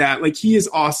stuff like that, like, he is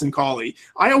Austin Collie.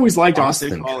 I always liked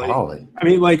Austin Collie. I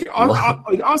mean, like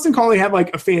Austin Collie had,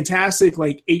 like, a fantastic,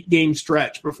 like, 8-game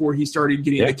stretch before he started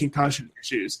getting the concussion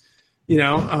issues.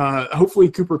 Hopefully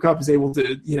Cooper Kupp is able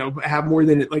to, have more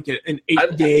than, like, an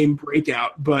 8-game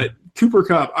breakout. But Cooper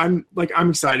Kupp, I'm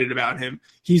excited about him.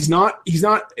 He's not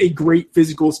a great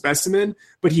physical specimen,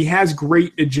 but he has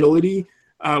great agility,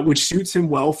 which suits him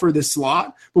well for the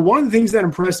slot. But one of the things that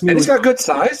impressed me, and he's got good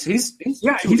size. He's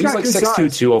got like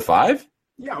 6'2", 205.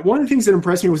 Yeah, one of the things that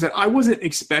impressed me was that I wasn't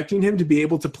expecting him to be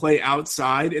able to play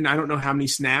outside, and I don't know how many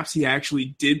snaps he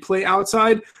actually did play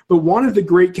outside, but one of the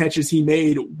great catches he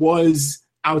made was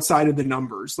outside of the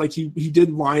numbers. Like, he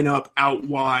did line up out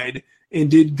wide and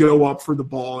did go up for the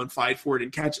ball and fight for it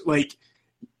and catch. Like,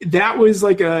 that was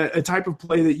like a type of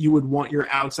play that you would want your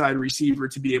outside receiver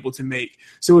to be able to make.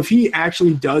 So if he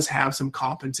actually does have some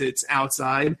competence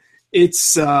outside,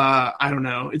 it's I don't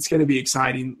know, it's going to be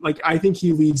exciting. Like, I think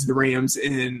he leads the Rams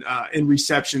in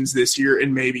receptions this year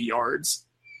and maybe yards.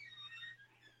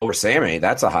 Over Sammy,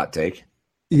 that's a hot take.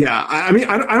 Yeah, I mean,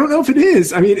 I don't know if it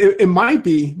is. I mean, it might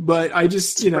be, but I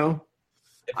just, I don't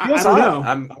know.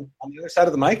 I'm on the other side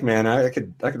of the mic, man. I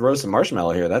could roast some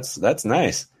marshmallow here. That's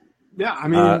nice. Yeah, I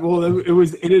mean, well, it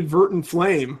was inadvertent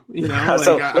flame, you know.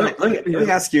 So let me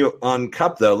ask you on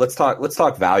Kupp though. Let's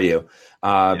talk value,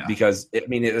 because I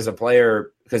mean, as a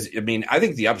player, because I mean, I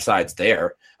think the upside's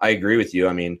there. I agree with you.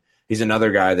 I mean, he's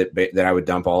another guy that I would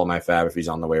dump all of my fab if he's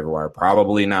on the waiver wire.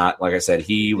 Probably not. Like I said,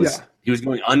 he was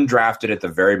going undrafted at the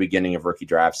very beginning of rookie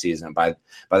draft season. By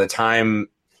the time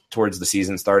towards the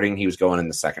season starting, he was going in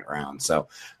the second round. So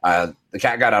the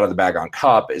cat got out of the bag on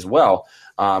Kupp as well.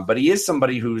 But he is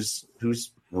somebody who's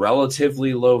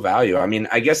relatively low value. I mean,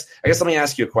 I guess let me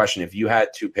ask you a question. If you had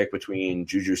to pick between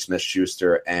Juju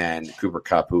Smith-Schuster and Cooper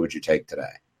Kupp, who would you take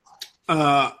today?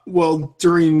 Well,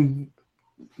 during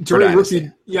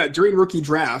rookie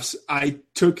drafts, I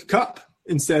took Kupp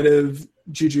instead of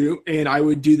Juju, and I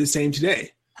would do the same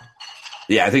today.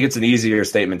 Yeah, I think it's an easier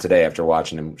statement today after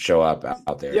watching him show up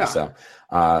out there. Yeah. So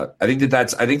I think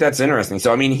that's interesting.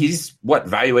 So I mean, he's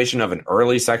valuation of an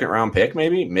early second round pick,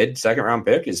 maybe mid second round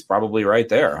pick is probably right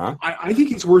there, huh? I think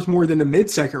he's worth more than a mid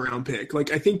second round pick.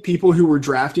 Like I think people who were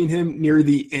drafting him near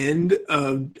the end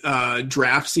of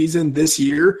draft season this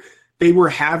year, they were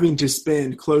having to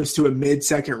spend close to a mid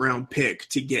second round pick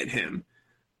to get him.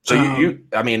 So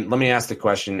I mean, let me ask the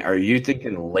question: are you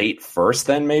thinking late first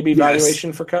then, maybe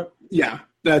valuation for Kupp? Yeah,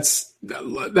 that's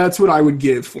what I would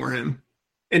give for him,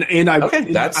 and I would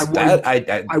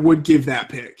give that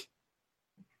pick.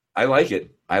 I like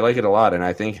it. I like it a lot, and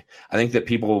I think that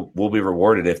people will be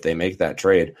rewarded if they make that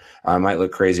trade. I might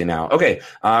look crazy now. Okay,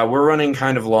 we're running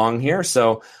kind of long here,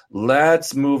 so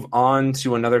let's move on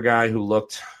to another guy who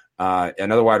looked,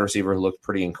 another wide receiver who looked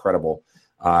pretty incredible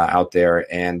out there,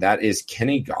 and that is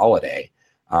Kenny Golladay,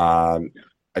 a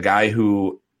guy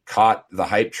who caught the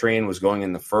hype train, was going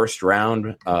in the first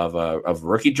round of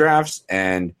rookie drafts,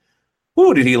 and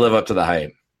did he live up to the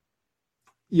hype?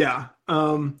 Yeah.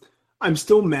 I'm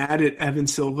still mad at Evan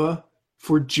Silva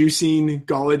for juicing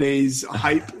Galladay's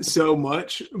hype so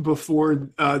much before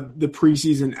the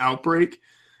preseason outbreak.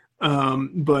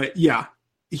 But yeah,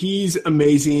 he's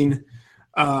amazing.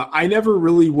 I never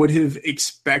really would have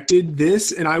expected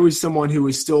this, and I was someone who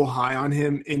was still high on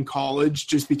him in college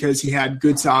just because he had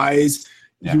good size.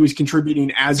 Yeah. He was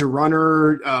contributing as a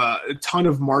runner, a ton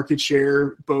of market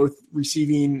share, both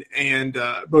receiving and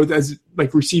both as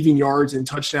like receiving yards and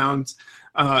touchdowns.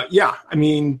 I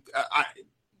mean,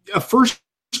 a first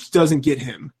doesn't get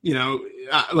him. You know,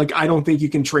 I don't think you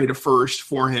can trade a first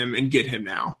for him and get him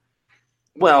now.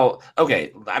 Well,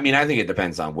 okay. I mean, I think it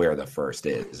depends on where the first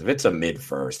is. If it's a mid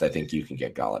first, I think you can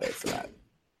get Golladay for that.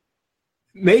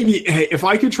 Maybe. Hey, if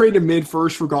I could trade a mid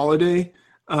first for Golladay.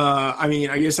 I mean,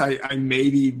 I guess I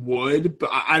maybe would, but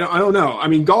I don't know. I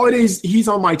mean, he's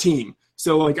on my team,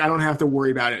 so like I don't have to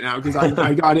worry about it now because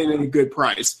I got in at a good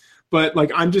price. But like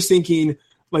I'm just thinking,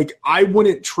 like I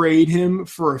wouldn't trade him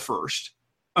for a first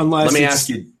unless. Let me ask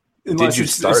you: did you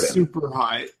start him? Super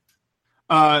high?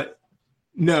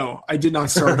 No, I did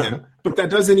not start him, but that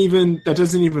doesn't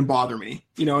even bother me.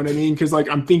 You know what I mean? Because like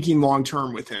I'm thinking long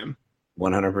term with him.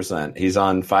 100%. He's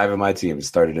on 5 of my teams,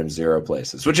 started him 0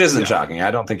 places, which isn't shocking. I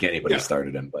don't think anybody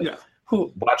started him, but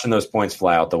watching those points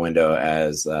fly out the window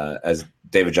as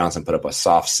David Johnson put up a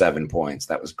soft 7 points,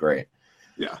 that was great.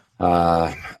 Yeah.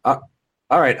 All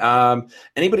right.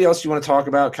 Anybody else you want to talk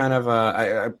about? Kind of.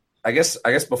 I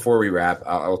guess before we wrap,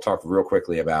 I'll talk real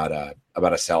quickly about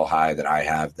a sell high that I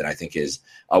have that I think is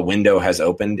a window has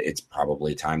opened. It's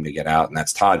probably time to get out, and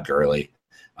that's Todd Gurley.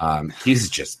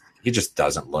 He just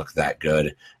doesn't look that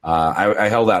good. I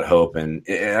held out hope, and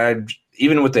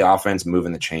even with the offense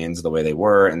moving the chains the way they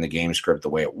were and the game script the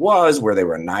way it was, where they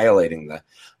were annihilating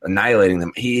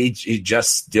them, he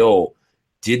just still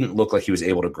didn't look like he was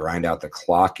able to grind out the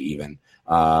clock even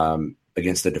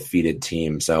against a defeated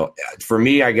team. So for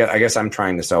me, I guess I'm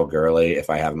trying to sell Gurley if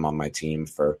I have him on my team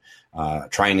for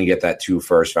trying to get that 2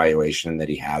 first valuation that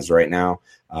he has right now.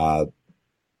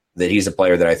 That he's a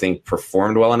player that I think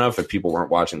performed well enough if people weren't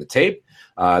watching the tape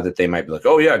that they might be like,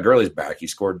 oh yeah, Gurley's back. He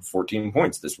scored 14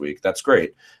 points this week. That's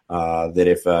great. That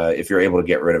if you're able to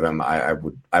get rid of him, I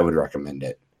would recommend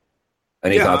it.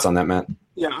 Any thoughts on that, Matt?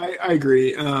 Yeah, I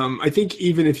agree. I think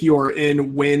even if you are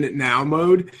in win now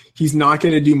mode, he's not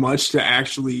going to do much to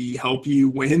actually help you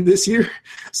win this year.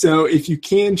 So if you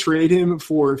can trade him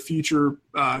for future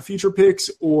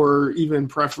picks or even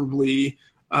preferably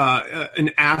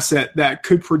an asset that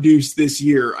could produce this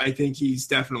year, I think he's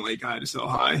definitely a guy to sell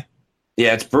high.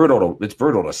 Yeah, it's brutal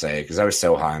to say because I was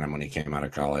so high on him when he came out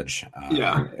of college.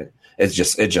 It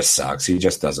just sucks. He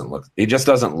just doesn't look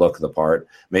the part.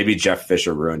 Maybe Jeff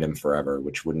Fisher ruined him forever,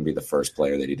 which wouldn't be the first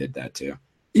player that he did that to.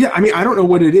 Yeah, I mean, I don't know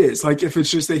what it is. Like if it's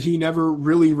just that he never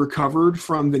really recovered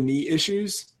from the knee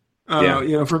issues, from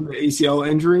the ACL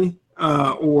injury.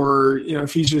 or,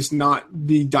 if he's just not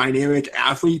the dynamic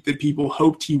athlete that people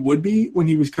hoped he would be when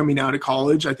he was coming out of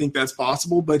college. I think that's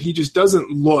possible, but he just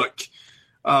doesn't look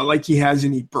like he has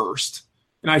any burst.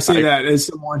 And I say that as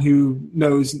someone who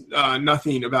knows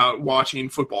nothing about watching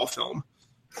football film.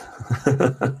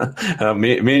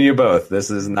 Me and you both.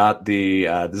 This is not the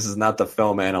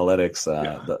film analytics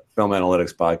the film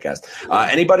analytics podcast.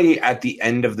 Anybody at the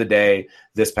end of the day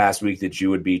this past week that you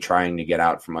would be trying to get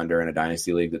out from under in a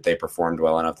dynasty league that they performed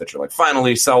well enough that you're like,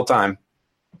 finally sell time?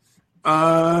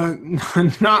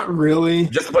 Not really.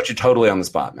 Just to put you totally on the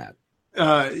spot, Matt.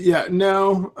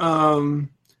 No.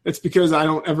 It's because I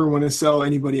don't ever want to sell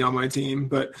anybody on my team.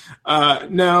 But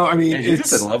no, I mean, you're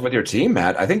just in love with your team,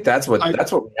 Matt. I think that's what we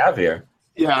have here.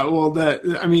 Yeah, well,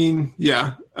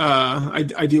 I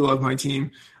do love my team.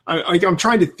 I'm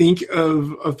trying to think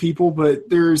of people, but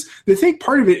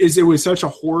part of it is it was such a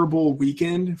horrible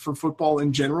weekend for football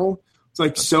in general. It's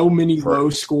like so many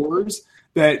low scores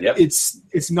that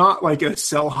it's not like a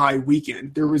sell high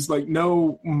weekend. There was like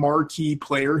no marquee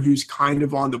player who's kind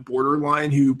of on the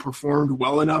borderline who performed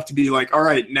well enough to be like, all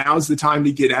right, now's the time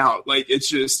to get out. Like, it's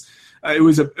just it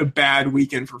was a bad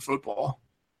weekend for football.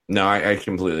 No, I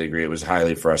completely agree. It was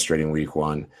highly frustrating week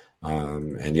one.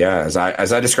 And yeah, as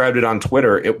I described it on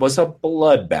Twitter, it was a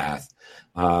bloodbath.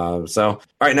 All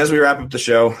right. And as we wrap up the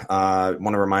show, I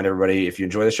want to remind everybody, if you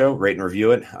enjoy the show, rate and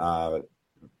review it.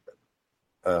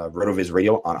 RotoViz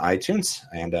Radio on iTunes,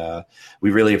 and we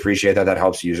really appreciate that. That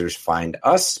helps users find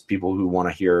us, people who want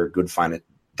to hear good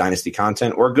dynasty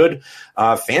content or good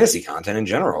fantasy content in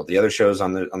general. The other shows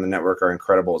on the network are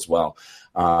incredible as well.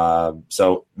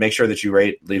 So make sure that you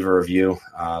rate, leave a review,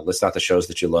 list out the shows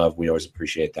that you love. We always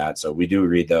appreciate that. So we do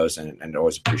read those and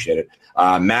always appreciate it.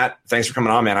 Matt, thanks for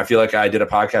coming on, man. I feel like I did a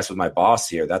podcast with my boss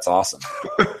here. That's awesome.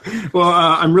 Well,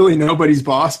 I'm really nobody's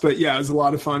boss, but yeah, it was a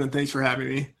lot of fun, and thanks for having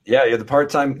me. Yeah, you're the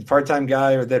part-time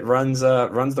guy that runs the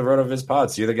RotoViz pod.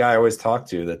 So you're the guy I always talk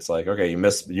to that's like, okay,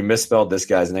 you misspelled this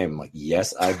guy's name. I'm like,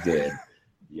 yes, I did.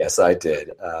 Yes, I did.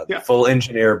 Full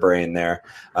engineer brain there,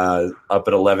 up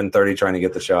at 11:30 trying to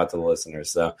get the show out to the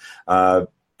listeners. So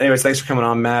anyways, thanks for coming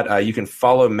on, Matt. You can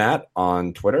follow Matt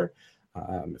on Twitter.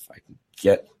 If I can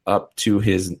get up to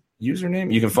his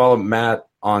username, you can follow Matt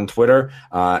on Twitter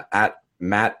at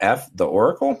Matt F. the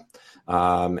Oracle.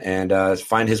 And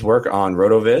find his work on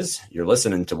RotoViz. You're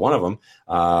listening to one of them,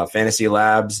 Fantasy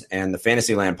Labs and the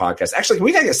Fantasyland podcast. Actually, can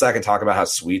we take a second and talk about how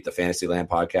sweet the Fantasyland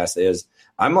podcast is?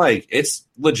 I'm like, it's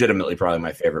legitimately probably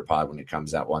my favorite pod when it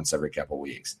comes out once every couple of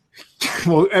weeks.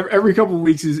 Well, every couple of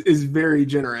weeks is very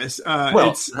generous.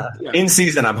 In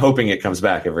season, I'm hoping it comes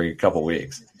back every couple of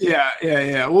weeks.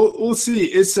 Yeah. We'll see.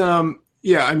 It's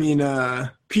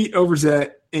Pete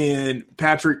Overzet and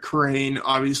Patrick Crane,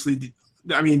 obviously.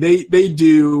 I mean, they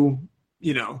do,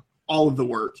 all of the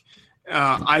work.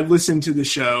 I listen to the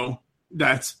show.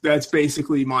 That's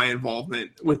basically my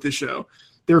involvement with the show.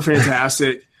 They're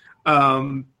fantastic.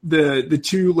 The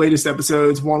two latest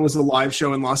episodes, one was a live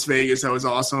show in Las Vegas. That was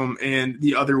awesome. And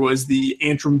the other was the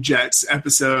Antrim Jets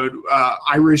episode,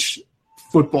 Irish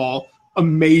football.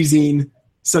 Amazing.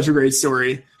 Such a great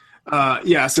story.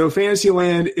 So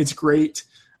Fantasyland, it's great.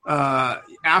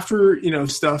 After,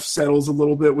 stuff settles a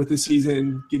little bit with the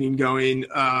season getting going,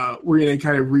 we're going to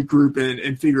kind of regroup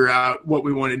and figure out what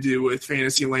we want to do with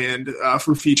Fantasyland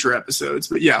for future episodes.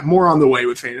 But yeah, more on the way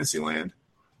with Fantasyland.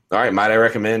 All right. Might I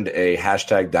recommend a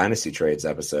hashtag Dynasty Trades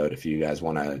episode if you guys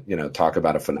want to, talk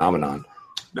about a phenomenon?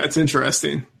 That's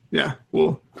interesting. Yeah.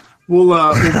 We'll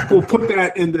put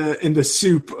that in the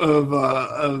soup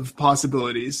of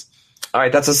possibilities. All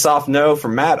right, that's a soft no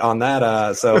from Matt on that.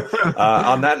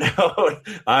 On that note,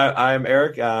 I'm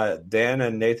Eric. Dan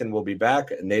and Nathan will be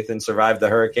back. Nathan survived the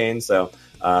hurricane, so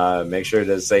make sure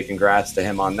to say congrats to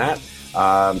him on that.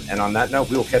 And on that note,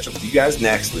 we will catch up with you guys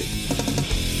next week.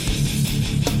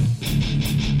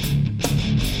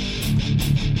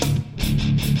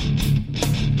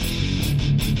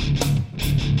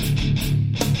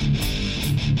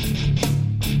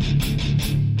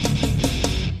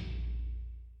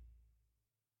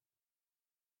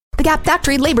 The Gap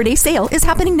Factory Labor Day sale is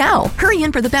happening now. Hurry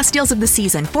in for the best deals of the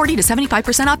season, 40 to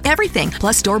 75% off everything,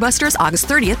 plus doorbusters August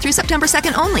 30th through September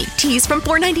 2nd only. Tees from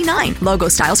 $4.99, logo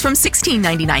styles from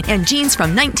 $16.99, and jeans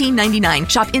from $19.99.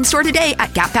 Shop in-store today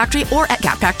at Gap Factory or at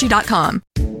gapfactory.com.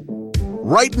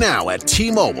 Right now at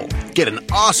T-Mobile, get an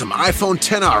awesome iPhone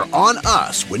XR on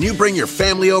us when you bring your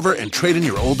family over and trade in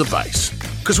your old device.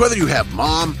 Because whether you have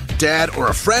mom, dad, or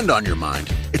a friend on your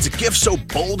mind, it's a gift so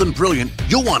bold and brilliant,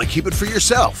 you'll want to keep it for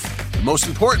yourself. And most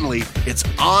importantly, it's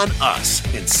on us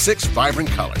in 6 vibrant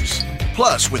colors.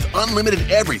 Plus, with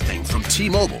unlimited everything from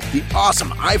T-Mobile, the awesome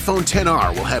iPhone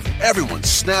XR will have everyone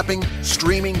snapping,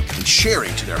 streaming, and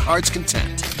sharing to their heart's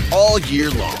content all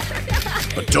year long.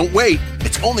 But don't wait.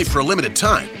 It's only for a limited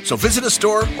time. So visit a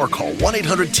store or call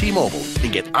 1-800-T-Mobile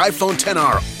and get iPhone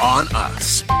XR on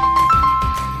us.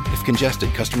 If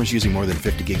congested, customers using more than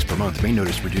 50 gigs per month may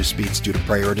notice reduced speeds due to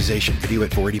prioritization. Video at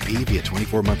 480p via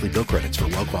 24 monthly bill credits for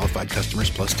well-qualified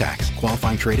customers plus tax.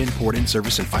 Qualifying trade-in, port-in,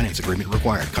 service, and finance agreement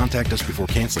required. Contact us before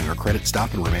canceling or credit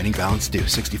stop and remaining balance due.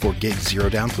 64 gigs, 0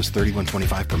 down plus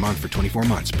 $31.25 per month for 24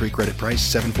 months. Pre-credit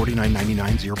price,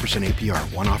 $749.99, 0%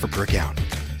 APR. One offer per account.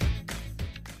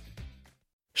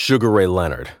 Sugar Ray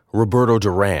Leonard, Roberto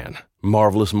Duran,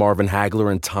 Marvelous Marvin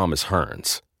Hagler, and Thomas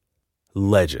Hearns.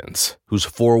 Legends, whose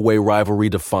four-way rivalry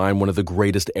defined one of the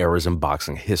greatest eras in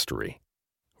boxing history.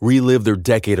 Relive their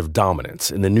decade of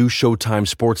dominance in the new Showtime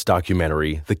sports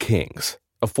documentary, The Kings,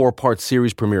 a 4-part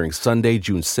series premiering Sunday,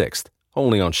 June 6th,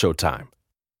 only on Showtime.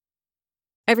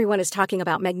 Everyone is talking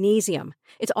about magnesium.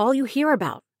 It's all you hear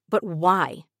about. But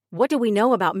why? What do we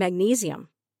know about magnesium?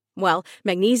 Well,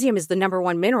 magnesium is the number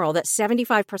one mineral that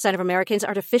 75% of Americans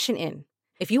are deficient in.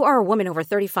 If you are a woman over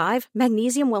 35,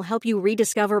 magnesium will help you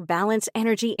rediscover balance,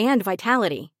 energy, and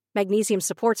vitality. Magnesium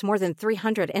supports more than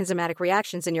 300 enzymatic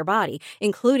reactions in your body,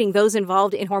 including those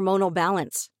involved in hormonal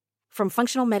balance. From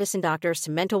functional medicine doctors to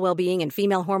mental well-being and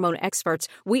female hormone experts,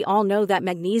 we all know that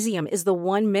magnesium is the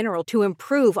one mineral to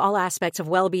improve all aspects of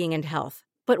well-being and health.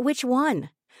 But which one?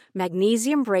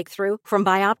 Magnesium Breakthrough from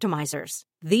Bioptimizers,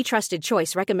 the trusted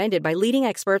choice recommended by leading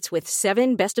experts with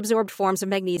 7 best-absorbed forms of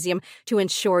magnesium to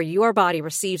ensure your body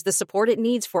receives the support it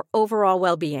needs for overall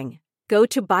well-being. Go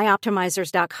to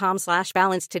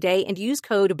bioptimizers.com/balance today and use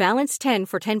code BALANCE10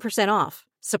 for 10% off.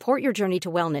 Support your journey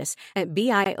to wellness at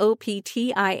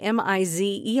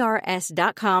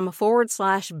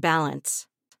bioptimizers.com/balance.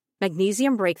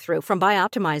 Magnesium Breakthrough from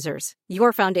Bioptimizers,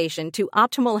 your foundation to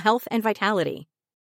optimal health and vitality.